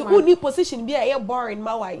me. It's a good position be a boring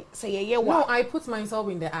my way. Say yeah. No, I put myself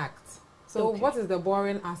in the act. So what is the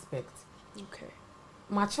boring aspect? Okay.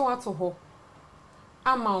 Macho to ho.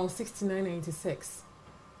 I'm on 69.96.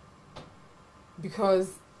 Because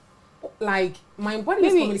like my body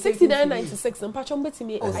is communicating 69.96 and patch on betting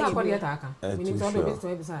me. Oh, so body attack. Meaning to be to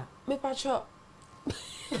episode. Me patch up.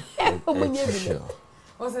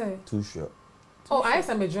 What's it? Too short. Oh, I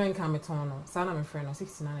am a drink cametono. Sana my friend on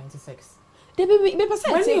 69.96. They me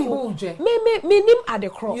percent. Me nim at the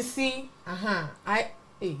cross. You see, I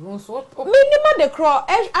hey, you want so? Me nim at the cross.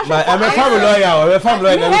 I'm a family lawyer. I'm a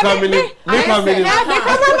family lawyer. Me family.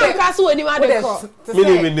 Me class when you at the cross.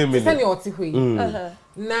 Me. Send me oti hui.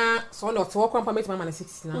 Na so no to work on permit my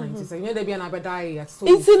 69.96. You know they be an abedai at so.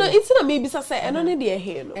 It's not maybe say eno ne dey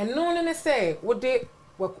here no. Eno ne say what they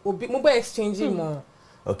mobile exchanging more.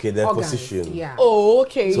 Okay, their position. Yeah. Oh,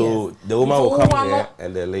 okay. So yes. The woman will come here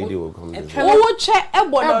and the lady will come here. Oh, check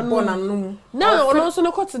ebona. Now, on also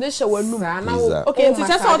no cut to the show no. Okay, so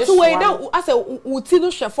just how to way now as a uti no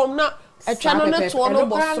hwe from na a channel na to no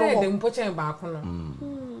boss. Dem poche back no.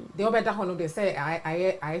 The better one they say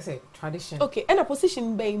I say tradition. Okay, and a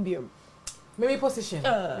position being maybe position.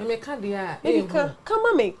 Maybe can dia. Maybe come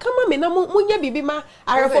on me na munya bibi ma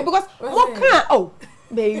arefo because mo kan oh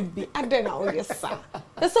baby I don't know yes sir.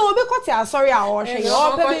 So we be cut sorry I wash you baby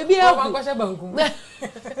oh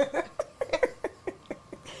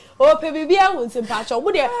baby I want to patch up.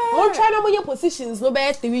 We dey won try na munya positions no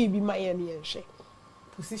be 3 bi ma ye ne hwe.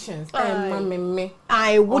 Positions me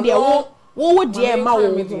I would dey what would dear ma wo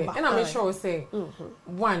and I make sure say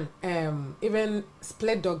one even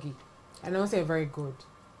split doggy and I say very good.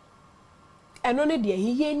 And only dear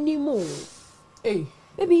he anymore. Hey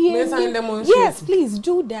baby yes please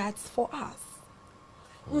do that for us.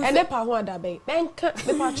 And the pa ho da be benka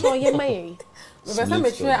me pa cho ye mai. We be say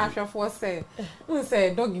me try ahwefo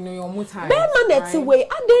say doggy no your mutai. Be man that way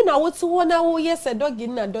ade na what ho na wo yes doggy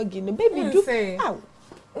na doggy no baby do how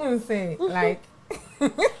say like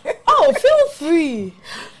oh, feel free.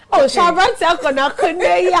 Oh, Shabbat Sakona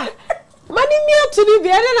Koneya. Money meal to the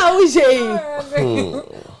Vienna.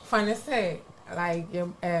 Funny say, like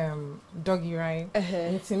doggy, right?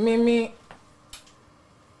 It's me.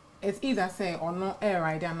 It's either say or no air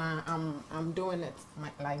right, and I'm doing it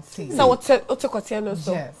like see. So what's a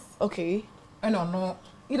so? Yes. Okay. No.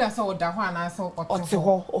 Either so that one I saw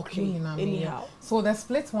or okay. Anyhow. So the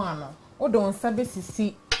split one. Oh, don't sabi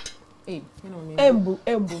see. You know me.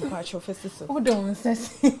 Embu patch of festival. Oh, don't say.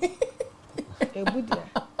 Embu dia.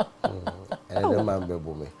 And the man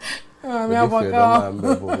bebo me. Oh, me abaka.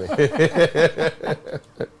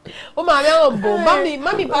 Oh,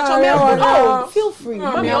 mommy patch of me. Oh, feel free.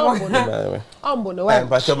 Mommy ambo no. And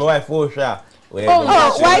patch of my wife for sure.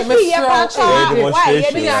 Oh, why free patch of? Why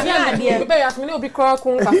you be ask me no be cry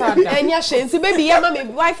kun kasa da. Enya shensi baby ya mommy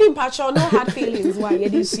wife patch no hard feelings why you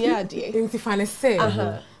dey see ade. Nti fane say.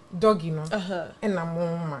 Doggy no and na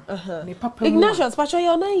mama me papa Ignatius patch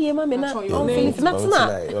your na ye ma me na on feel it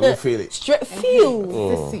not feel it straight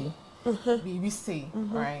feel see we say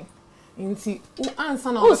right nti u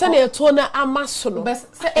answer na o say na to na amaso no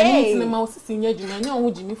best say anything na ma sisi nya dwuma nya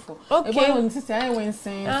ho jimi fo e bo no sisi ai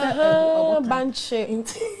wensen banche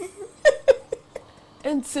nti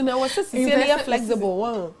and so now what's this flexible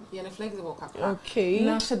one? Yeah, flexible kaka. Okay.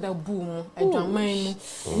 Na sheda boom adwaman mu.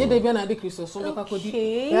 Nye da bia na de Kristo so be kakodi.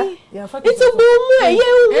 Yeah, it's a boom.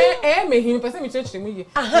 Yeah, me him person me church mu ye.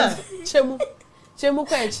 Chemu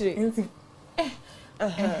kwa chire. Nti.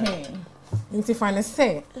 Into finally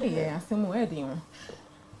say, yeah, some wedding.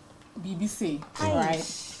 BBC, right?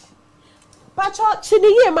 Pacho, chini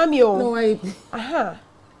ye mami o. No, I. Aha.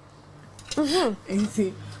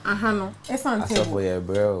 Into, aha no. It's on table.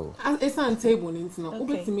 Bro. It's on table. Into no.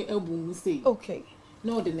 Open to me elbow. Say. Okay.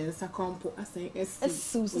 No, the nensa compo. I say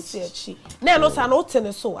S3.X. Na no sa no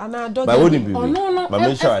ten so. Ana dog. But wouldn't be. Oh no. But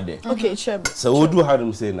make sure there. Okay, sure. So we do have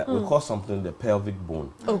them saying that we call something the pelvic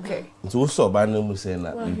bone. Okay. It's also by them saying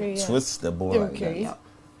that we twist the bone. Okay. Like that.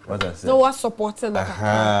 What I said. No, what supporting that.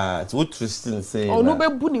 Aha. It's what twisting saying. Oh no, be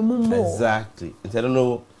buni mumo. Exactly. It's I don't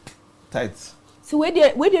know. Tight. So where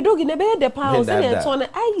the dog in the bed, the power, and it's on the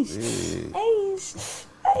ice.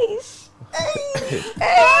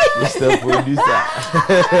 Mr. Producer.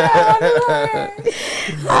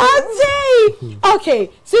 Okay,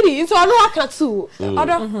 Sidi, so I know I can too.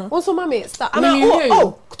 Other, also, mommy, start.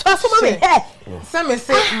 Oh, twice, mommy. Some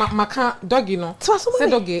say, my doggy, no. Twice, say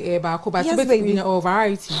doggy, but it's baby or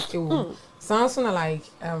variety. Sounds like,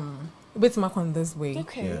 a bit more on this way.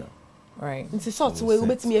 Okay. Right. It's a sort of way,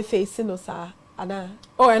 but me a face, no, sir.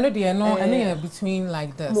 Oh, I know they no, I know between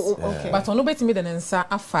like this. Okay. But on nobody me then answer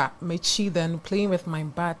afa me chi then playing with my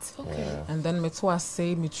bat. Okay. And then me to I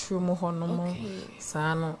say me true mo honomo.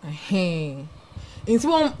 Sano eh. Inti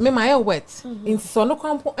won me my wet. Inti so no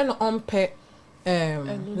kwampo and on pe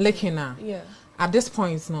licking na. Yeah. At this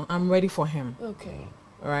point no, I'm ready for him. Okay.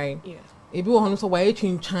 Right? Yeah. Ebi wo hono so why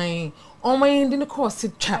twin twan. On my end in the cross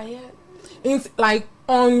it chat. Inti like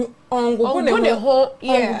on go no home,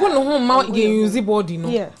 yeah. Go no home ma ye use body no.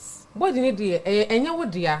 Yes. Body ni dey enya wo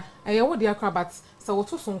dia, wo dia kra but so wo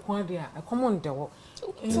to so nko dia, I come on there wo.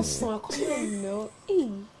 To so come on no.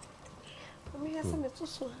 Me ya se me to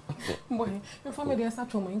so. Boy, me family dey start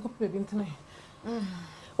to mo inko pe bi ntena.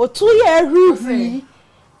 O 2 year roof.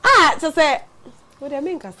 To say what do I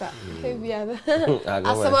mean kasa? Maybe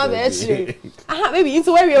asama be actually. Maybe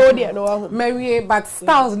into where we are there no. Mary but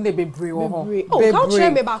styles dey be brave wo. Oh, how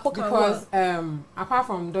share me back because apart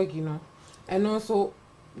from dog, you know, and also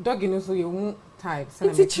dog, you know, so you types.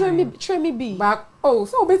 It's try me be. But oh,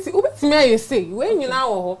 so obeti me you say when you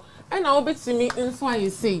now and now obeti me into what you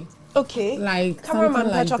say. Okay. Like cameraman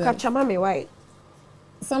like capture me why?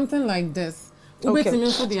 Something like this. Okay. Me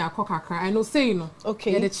so they are cockacra. I know say you know.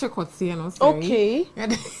 Okay. Yeah, the check out here no. Okay.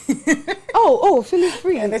 Oh, feel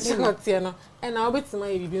free. Yeah, the check out here no. And now obeti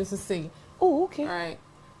me you be so say. Oh, okay. All right.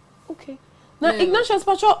 Okay. Now Ignatius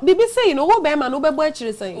Pacho, baby say you know what be man no be boy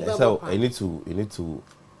actually saying. So you need to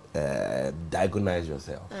diagnose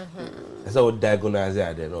yourself. So diagnose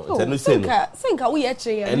it there no. It's no say no. Think we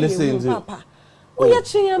actually and papa. We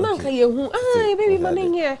actually man ka ye hu. Baby man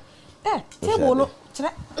here. Table no.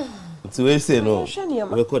 So we say no.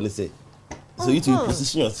 We call it say. So you to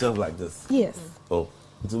position yourself like this. Yes. Oh.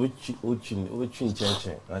 So which chin.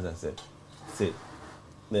 As I said. Say.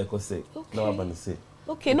 Me ko say. No I'm gonna say.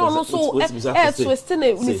 Okay, no, so twisting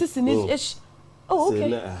it. Oh,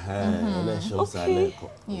 okay. Okay.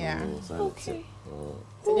 Yeah. Okay.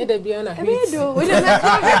 You dey be on a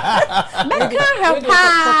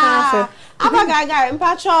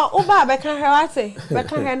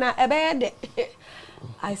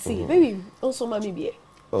I see. Baby, also mommy be.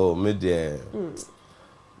 Oh, me there.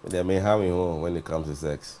 They may have me home when it comes to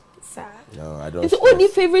sex. Sir. No, I don't. It's only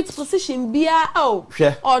favorite position be or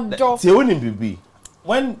dog. See, when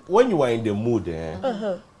you are in the mood,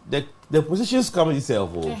 the positions come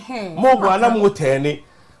yourself. More more turning.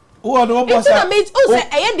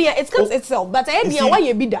 It comes itself, but I idea why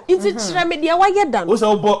you be that. It's media why you done. What's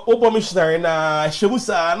our missionary na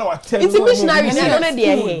Shemusa? No, it's a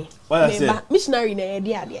missionary. What I say? Missionary na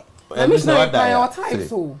idea. Missionary prioritize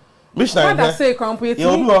so. Missionary. What I say complete. You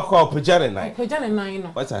will call Pajana 9. Pajana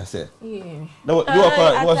 9. What I say? Yeah. No, you are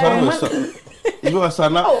called. You are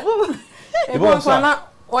son. You are son.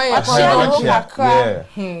 Why yeah.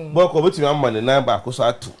 But go to your money now back so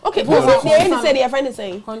at 2. Okay, but they say their friend is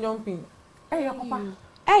saying conjumping. Hey, papa.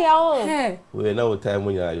 Hey, we now time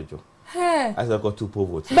when you are you. Hey. As I got 2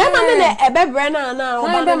 povotes. Be man e be brana now.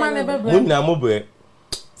 Mun na mo be.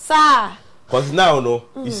 Sir. Cause now no,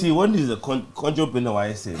 you see when is the conjumping now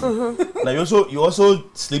I say. Now you also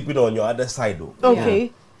sleeping on your other side though.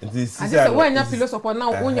 Okay. This is when you pillow support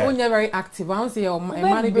now when you're very active. I don't say your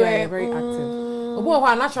man be very active.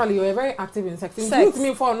 But naturally you're very active in sex. It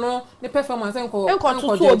me for no the performance and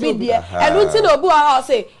to be there. And don't think obi how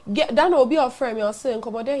say get that obi your friend me say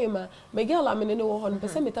nkomo dey him me girl am ne no ho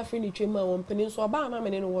person me ta free ni twema won penin so ba na me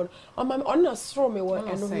ne no on ma on na stro me wo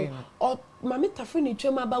eno ho ma me ta free ni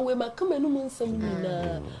twema ba we ma kama no mu nsam ni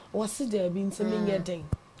na wo se there bi nsam nye den.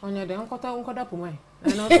 Onya de nkoda pomai.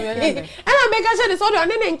 Na so ye de. Ana make sure this all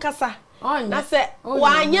ne nkasa. Na se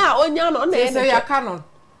wanya onya no na ye. Se ya canon.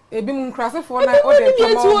 Ebi mu nkrasefo na o de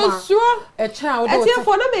tama. E cha o de. E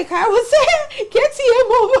for na make I will say KTA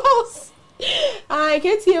mobiles.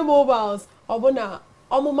 KTA mobiles. Obona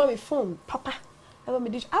omo ma me phone papa. Aba me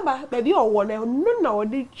di aba baby o wo na no na o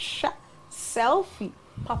di sha selfie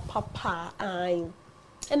papa and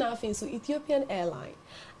I think so Ethiopian airline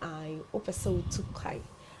opeso to kai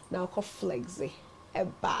now call flexi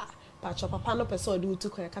eba pacho papa no peso do to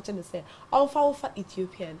kai catch and say on for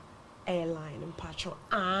Ethiopian airline and pacho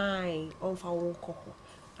on for ko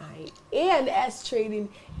A&S trading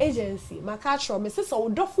agency my catch me say so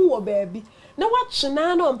dofo wo baby na watch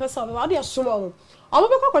na no peso be dey so omo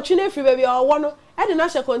be kwakwachi na free baby o wono e dey na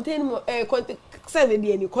she contain seven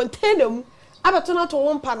dey ni container mu abeto to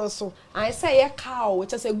one panel so I say yeah cow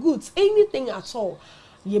which is a goods anything at all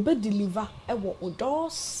you be deliver e wo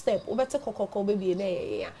doorstep obete kokoko baby na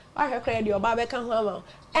ya ba hwekra dey oba be ka ho ama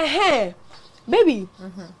baby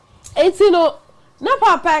no na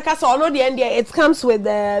papa ka so no the end it comes with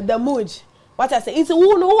the mood what I say it's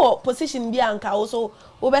who no position bi anka also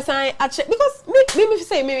obesan ache because me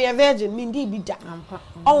say me a virgin me ndi bida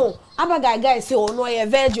oh abaga guys say oh no a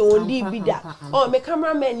virgin on ndi bida oh me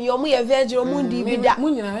cameraman you mo a virgin o mo ndi bida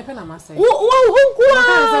munyina me pe na masai wo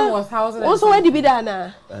also where di bida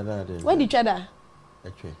na where di chada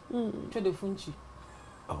etwe chede funchi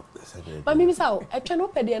oh that's a but me say oh etwe no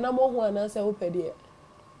pede na mo ho ana say o pede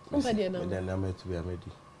no pede na me na me to be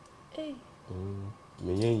amedi eh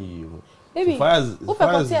me yen yi baby who pe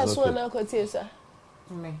ko tie so na ko tie sa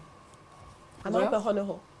me ama pe ho ne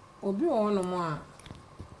ho obi o no mo a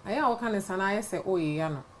aya o kan sana aye se o ye ya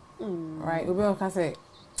no right obi o kan say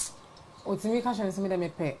otimi ka hwe se me de me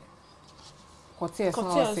pe ko tie so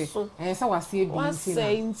o se se wase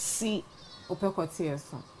bi nti o pe ko tie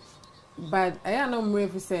so but aya no mre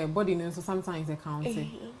fi say body no so sometimes e count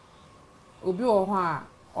obi o ho a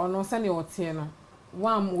ono se ne o tie no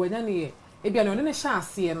wam wanya ne e bia no ne sha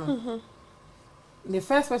ase no the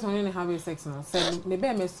first person when they have sex no said me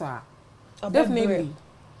be me so definitely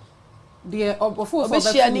the of course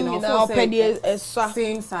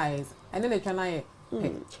same size and then they try na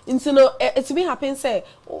into no it be happen say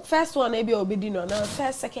first one e be obedi no na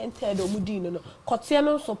first second third omudi no kote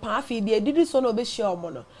no so pa afi bi edidi so no be share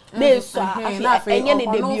omo no na so afi enye ne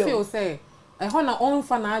de bio feel say e ho na on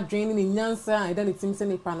fa na adwen ni nyansa e da ne tim se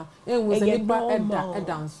ne pa no enwo se ne ba e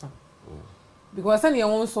dance because any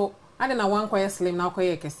won so ade na wan kwye slim na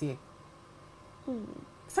kwye kese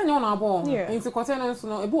sanya ona abo nti kote no so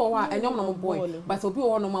no ebi wo wa enyom na mo boy but obi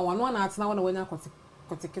wo no ma wano na atena wona wanya kote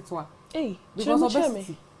ketwa because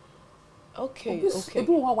obesity okay ebi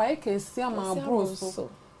wo wa kese ama bro so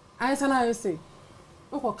ai sana I say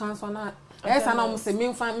oko cancer na ai sana mo se me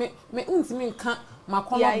untimi nka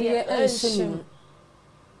makono be enhye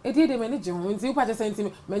edi de me je ho nti upa je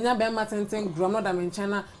sentimi menya be ma tenten drum no da me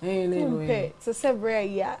nchana no to say bra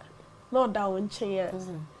ya no down chair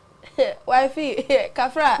wifey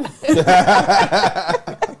kafra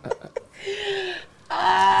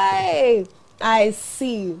I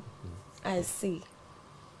see 6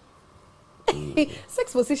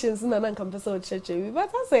 positions na encompass o church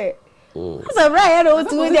but I say that's a right no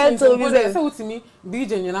to dey to be say utimi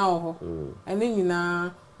DJ nyina ho ene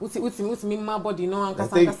nyina utimi ma body no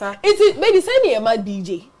ankasa it maybe say na ma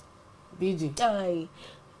DJ ai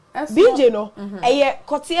BJ no eye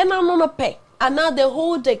kotie na no pe ana the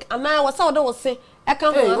whole dick ana wasa odo wo se e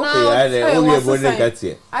kan ho ana we body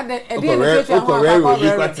katie ade e dey no picture ho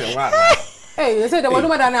hey you say the one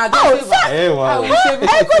man na hey wow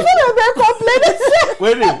I couldn't complain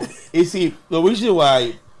wait you see the reason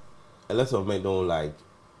why a lot of men don't like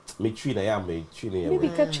me treat na me treat na maybe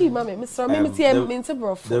kachi mama Mr. me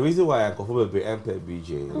bro the reason why I conform be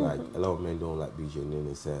BJ like a lot of men don't like BJ and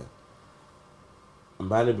they say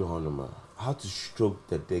how to stroke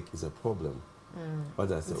the dick is a problem.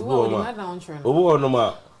 What I say? O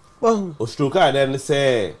stroke then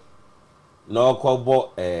say no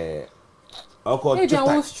call hey,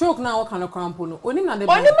 you stroke now kind of cramp no. Only na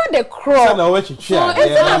the cross. So now what you try?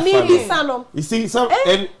 You see some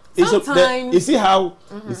and you see how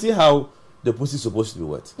the pussy is supposed to be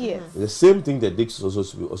wet. Yes. The same thing the dick is also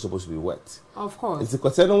supposed to be wet. Of course. It's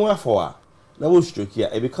because I don't want for now stroke here.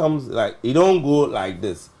 It becomes like you don't go like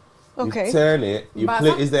this. Okay. You turn it. You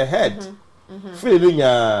play. It's the head. Feeling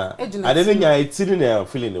ya. I didn't know it's sitting there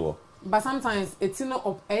feeling it. But sometimes it's not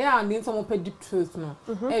up. I need some deep truth no.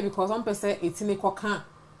 Because some person it's in a coca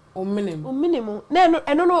or minimum. No.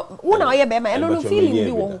 I don't know. Una oye be ma. I don't know feeling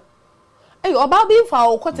bi wo. Hey, about being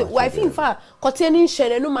for what wife in far, containing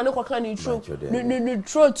share no man no can true. No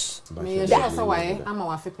truth. Me just so why I'm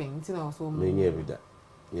our fipping, you know, so me every day.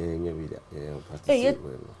 Yeah, Hey,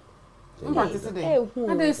 practice today.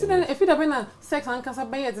 And they see that if you have been sex and cancer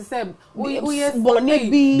by the same, we yes,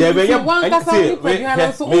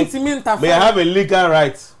 may I have a legal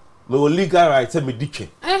right? Me will legal right say me diche.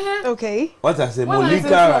 Okay. What I say, more legal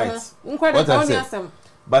rights. What I say.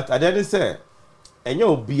 But I didn't say, and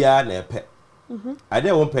you be a pet. I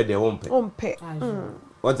didn't want pay, they won't pay.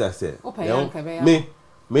 What I say,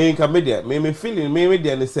 me come media, me feeling, me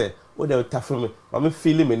and they say, what they were tough for me, but me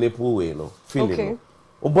feeling me nipple way, no feeling.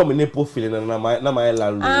 Obo me nipple feeling, and na my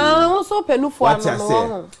land. Also pay no for what I say.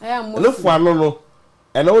 No for no,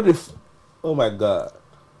 and all this. Oh my God,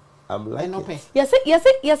 I'm like, yes,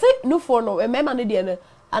 no for no, and remember the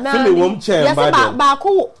feeling warm chair, yes, back,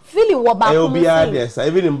 feeling what back. I'll be yes,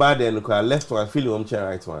 even in bad and left one, feeling warm chair,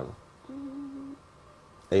 right one.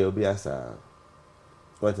 You'll be as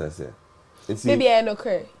what I say. Maybe I no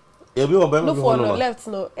care. You'll be one no for no left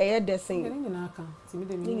no. I heard the sing.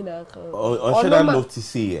 Or should I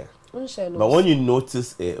notice here? But when you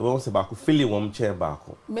notice it, when say back, feeling warm chair back.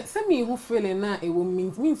 But some me who feeling now, it will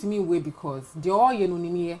mean to me way because the all you know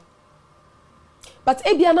me. But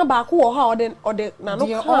Ebiana back or how then or the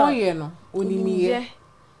no all you know only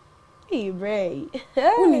Hey Ray.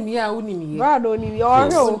 Only me. Brad only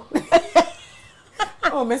no.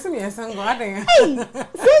 Oh, me me asan go adan. Hey,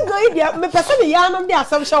 single idia me person me yanam dey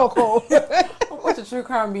assumption ko. What to true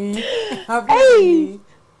crime me. Hey.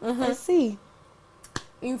 I see.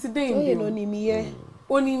 Incident you know ni me.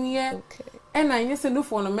 Oni me. Okay. And I say no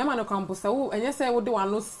for no me ma no campus wo enye say wo de wa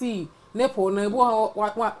no see nepo na ebo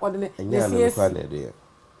what the yes.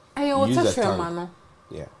 Aye o tell ma no.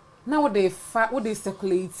 Yeah. Now what they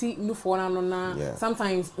circulate no for no yeah.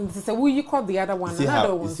 Sometimes it's a you call the other one. You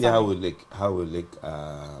see how we lick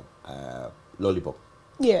lollipop.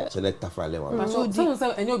 Yeah. Select tafale one. Someone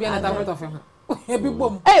say and you be another part of him. Hey,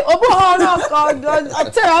 obo no God, I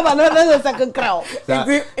tell you another second crowd. That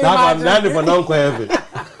for non heaven.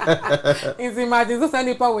 Is imagine so send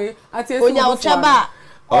it away. I tell you. Onya ochaba.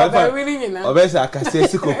 Obese akase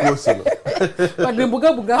sikoko so no. But the buga.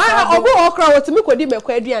 Obo okra wotimi kwadi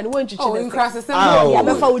mekwa aduane won chichi. Oh, incrase say ya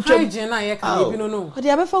befa utwem. Hygiene na ye kan bi no. Odi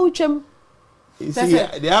ya befa utwem. You see,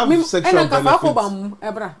 they have sexual benefits.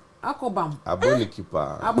 Ebra, akobam. Aboni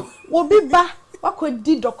kipa. Obi ba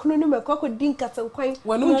wakodi dokono ni mekwa kwadi nkatenkwan.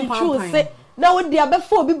 Wanu pampan. Na wo dia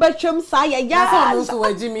befa obi batwem sa ya. So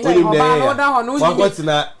we jimi. Oba no da ho no jimi.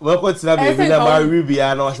 Wakotina baby na marry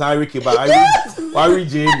bia na wasari kiba. Worry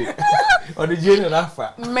Jane. Or the Jane na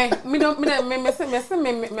fa. Me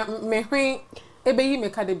hwen ebeyi me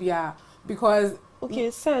ka de bia because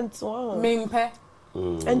okay, sense wow. Me mpe.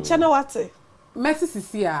 And chana wate. Messi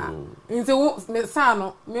sisi a. Nti wo me sa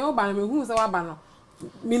no, me oba na me hu se wa ba no.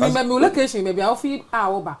 Me location me bia ofi a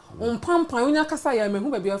wo ba. Pampan onya kasa ya me hu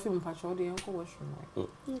ba bia ofi mpacho de enko wo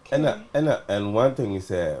hwe. And one thing is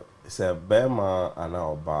say Bema and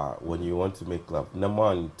Oba when you want to make love, number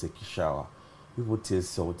one you take a shower. People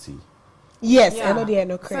taste salty. Yes, I know they are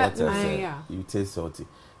no correct. You taste salty.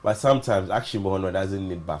 But sometimes actually one doesn't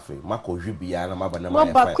need bathing. Mako jubia na mabana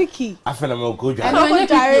ma quickie. I feel I'm go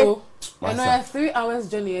I know 3 hours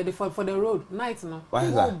journey for the road night no. Why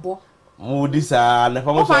is that? Mudisa na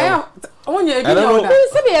famo so. Onye ebi na.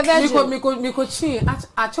 Se be a virgin. Miko chin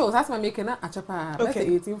a chose that's my making na achapa. Let's say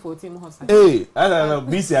 18-14 mo hosa. Hey, I don't know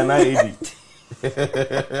BC and I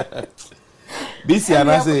BC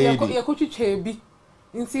and I say you could chebi.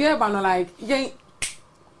 Nti e ba no like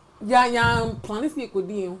ya plan is you could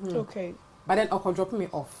do. Okay. But then I'll drop me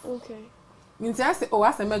off. Okay. Nti I say oh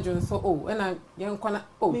I say medjo so oh and I yan kwana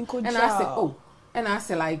oh and I say oh and I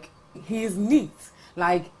say like he is neat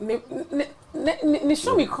like ne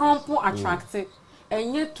show me compo attractive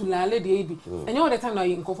and yet to la lady ebi and all the time now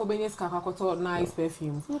you nkofo benyes kakakoto nice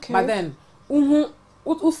perfume but then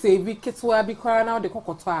u save ketwa bi kwara na de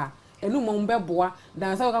kokoto a enu mo mbeboa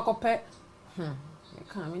dan say kakope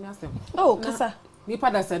can mean asem oh kasa ni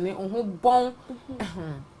pada se ne ho bon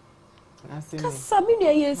kasa mi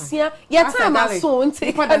ne yesia ye time aso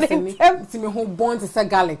nti pada se ni me ho bon to say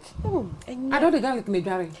garlic I don't the garlic ne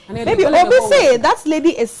dware maybe obi say that lady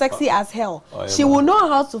is sexy as hell she will know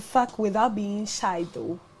how to fuck without being shy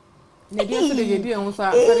though ne dia so de dia ho so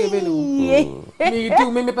afere be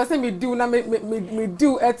no me person me do na me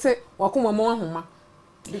do ete wakoma mo ahoma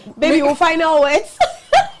baby we'll find out words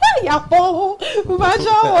ya po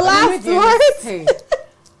last words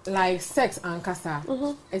like sex and kasa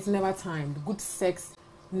it's never time good sex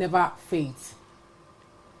never fades.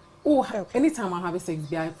 Oh, anytime I have a sex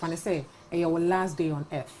be I say your last day on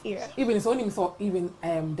earth. Yeah. Even it's only so even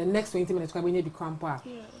the next 20 minutes when you be crampa.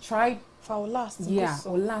 Try for last. Yeah,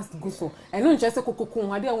 or last go so. And no just a cocoon.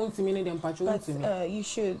 I didn't want to mean them patrol to me. You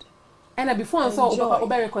should. And before I saw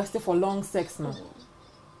Oba requested for long sex now.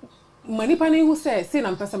 Many pani who say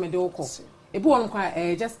I'm person me do ko. Ebu one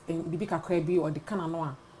quite just the big crabby or the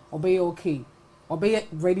cananoa obey okay. Obey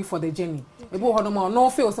ready for the journey. Ebu one more no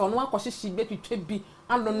feel so no one she be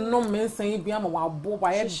and no men saying be am wa bo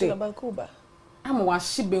by day. I'm wa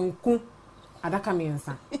she benku adaka me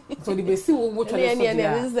nsa. So the besi wo try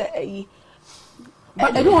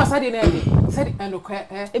but I don't want to say and okay.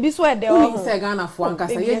 Ebi so e dey say Ghana for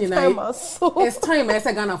ankasa ye nyina. It's time I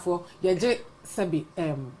say Ghana for ye je sabi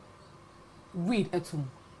weed etum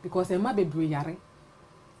because Emma bebre yare.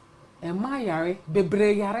 Emma yare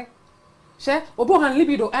bebre yare. She obo han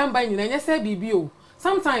libido emba nyina nya say bibi o.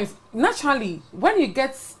 Sometimes naturally when you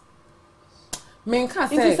get menka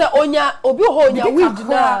say say onya obi ho onya weed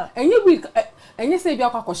na enye weed enye say bi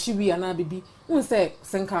akwa shiwi ana bibi un say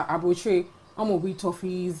senka abrotre we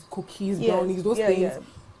toffees, cookies, brownies, those things.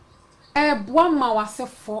 One ma was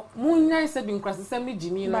for Munya said in Crassus Assembly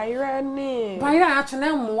Jimmy. Byra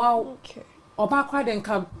actually wow. Oba quite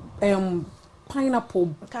and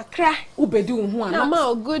pineapple kakra ubedu ho na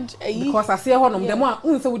ma good because I say one of them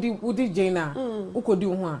one say would Jana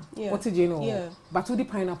ukodu ho what Jana but with the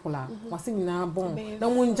pineapple was in na bon na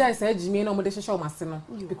munja say Jimmy no mo de hwehwe o mase no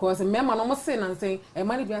because memma no mo say na say e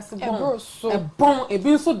mani bi ase bon e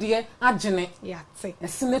bi so de agene yate e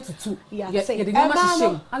sene tutu ye de ma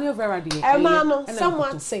hwehwe aloe vera de no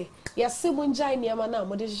someone say yes munja ni ama na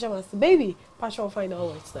mo de hwehwe mase baby passion final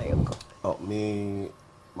words na yoko. Oh me.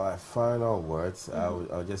 My final words,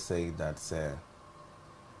 I'll just say that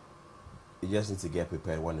you just need to get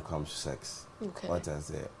prepared when it comes to sex. Okay. What I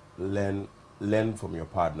say, learn from your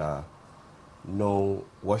partner, know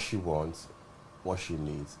what she wants, what she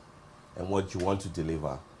needs, and what you want to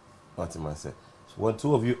deliver. What I say. So when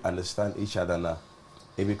two of you understand each other now,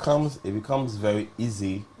 it becomes very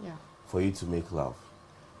easy for you to make love.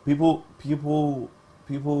 People.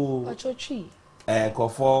 And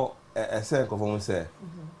for. I say,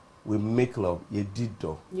 we make love. You did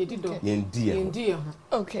though.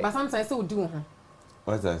 Okay. But sometimes I still do.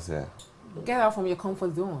 What I say? Get out from your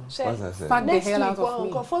comfort zone. What I say? Fuck the hell out of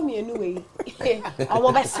me. Conform me anyway.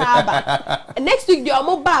 I'm be saba. Next week you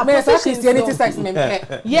am ba. Christianity sex me.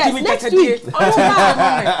 Yes. Next week.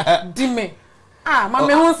 I'm Dime. Ah, mama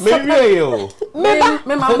wants maybe yo. Next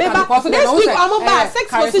week I'm ba sex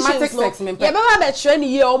positions. Yeah, be be train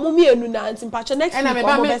here omo mienu na anti mpacho next week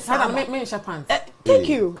I'm be saba. Thank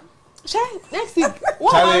you. Next week.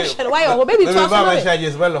 Why your baby to us? My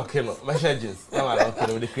charges well okay no. My charges.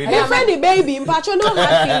 With the credit. My friend the baby mpacho no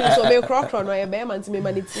have feelings so be crocro no e be man ti me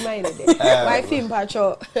maniti my dey. Why feel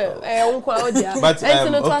mpacho unkwa odia. But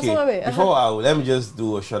okay. Before let me just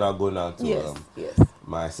do a shout out go now to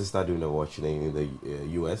my sister doing the watching in the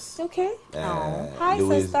US. Okay. Hi,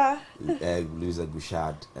 sister. Louisa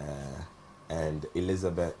Bouchard and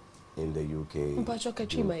Elizabeth in the UK.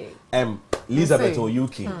 Elizabeth or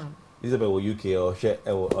UK. Elizabeth or UK or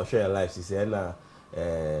share life. She said,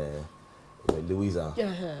 Louisa.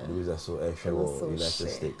 Louisa, so United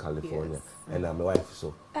States, California. And my wife,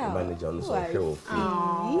 so the manager on the show.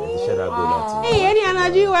 Shout out go now. Hey, any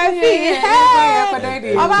energy wife?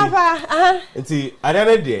 And see, I don't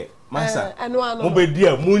know. Masa, mube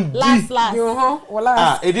dia mundi. Last.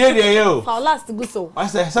 Yo. For last go so.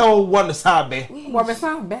 Masa, someone want to sabe.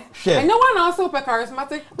 And no one also be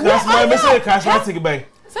charismatic. Charismatic by.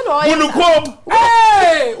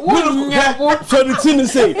 Hey, what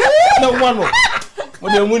say? No one.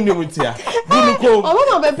 What you mundi mutia?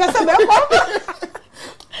 Oh, person be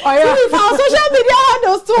oh yeah, for social media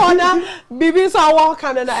handles too on BB so I walk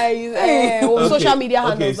on social media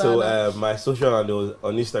handles. Okay, so my social handle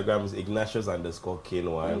on Instagram is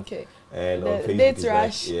Ignatius_King1. Okay. And on Facebook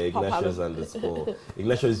Ignatius_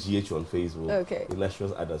 Ignatius GH on Facebook. Okay.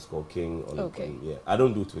 Ignatius_King on yeah. I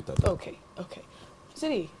don't do Twitter. Okay.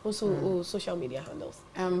 City also social media handles.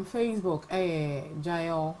 Facebook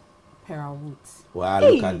Jael Perawoods. Wow,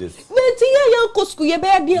 look at this.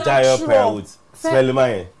 Jael Perawoods. Spell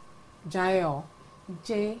mine. Jael,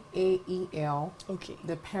 Jael. Okay.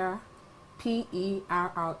 The Pera,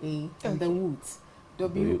 Perra, and the Woods,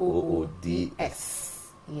 Woods.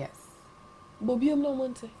 Yes. Bobium no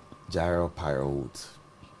monte. Jael Perawoods.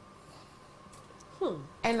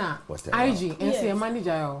 Enna. What's that? IG. And say Money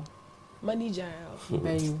Jael.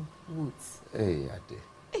 Very Woods. Hey, I did.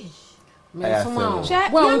 Hey. Next week.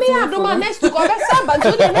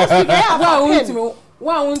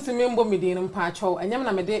 Wa won to me mbo me din mpacho enyam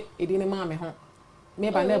na me de edin ma me ho Me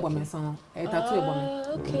ba na ebo me son. E tattoo ebo me.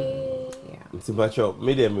 Okay. Yeah. Simple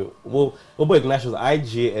medium. Wo boy Ignatius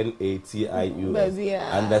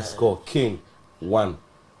IGNATIUS_King 1.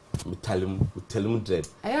 Me tell him dread.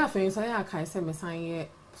 I have friends I can say me sign ye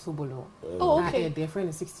Sobolo. Oh, okay. Their friend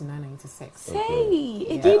is 6996. Hey,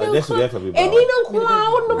 it didn't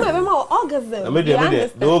cloud no me ma orgasm. I made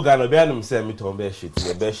the organ be am say me to bear sheet,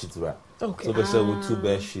 the bear sheet right. Okay. So be say we 2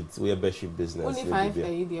 bear sheets, we a bear sheet business. Only 5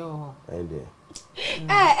 there oh. And there.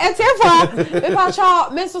 Etefa, me pa cha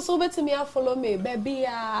me so betimi a follow me baby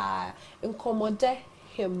incomode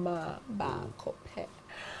him ba kope.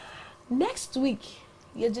 Next week,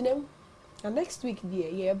 you know, next week dear,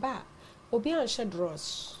 yeah ba. Obi an shed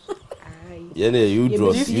draws. Aye. Yeah, you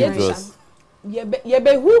draws. You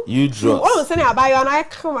be who? You draws. Oh, say na buy you na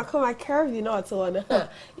come curve you know at all.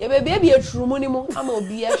 You be baby a true money mo am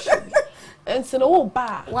obi a should. And so no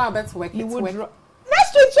ba. Wow, that's work. You would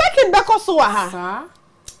next week checking back also ha.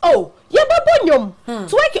 Oh, yeah, babonyum.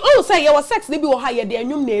 To work oh say your sex dey be o higher dey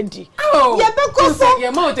anyum na edi. Oh. Yeah, because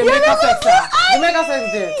your mouth dey make sex. The mega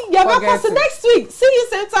sex there. Yeah, because next week. See you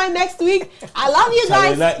same time next week. I love you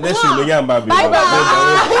guys. Next week bye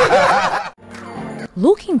bye.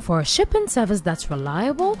 Looking for a shipping service that's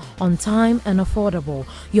reliable, on time, and affordable?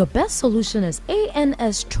 Your best solution is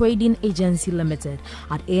ANS Trading Agency Limited.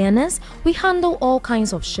 At ANS, we handle all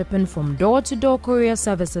kinds of shipping from door-to-door courier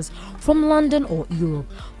services from London or Europe.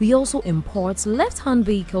 We also import left-hand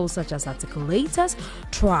vehicles such as articulators,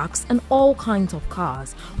 trucks, and all kinds of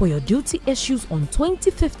cars. For your duty issues on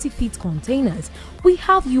 20-50 feet containers, we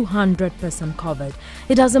have you 100% covered.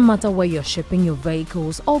 It doesn't matter where you're shipping your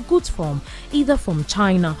vehicles or goods from, either from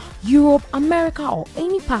China, Europe, America, or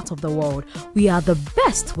any part of the world. We are the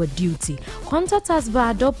best with duty. Contact us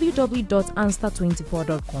via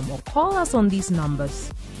www.answer24.com or call us on these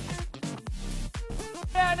numbers.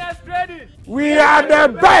 We are the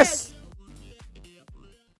best.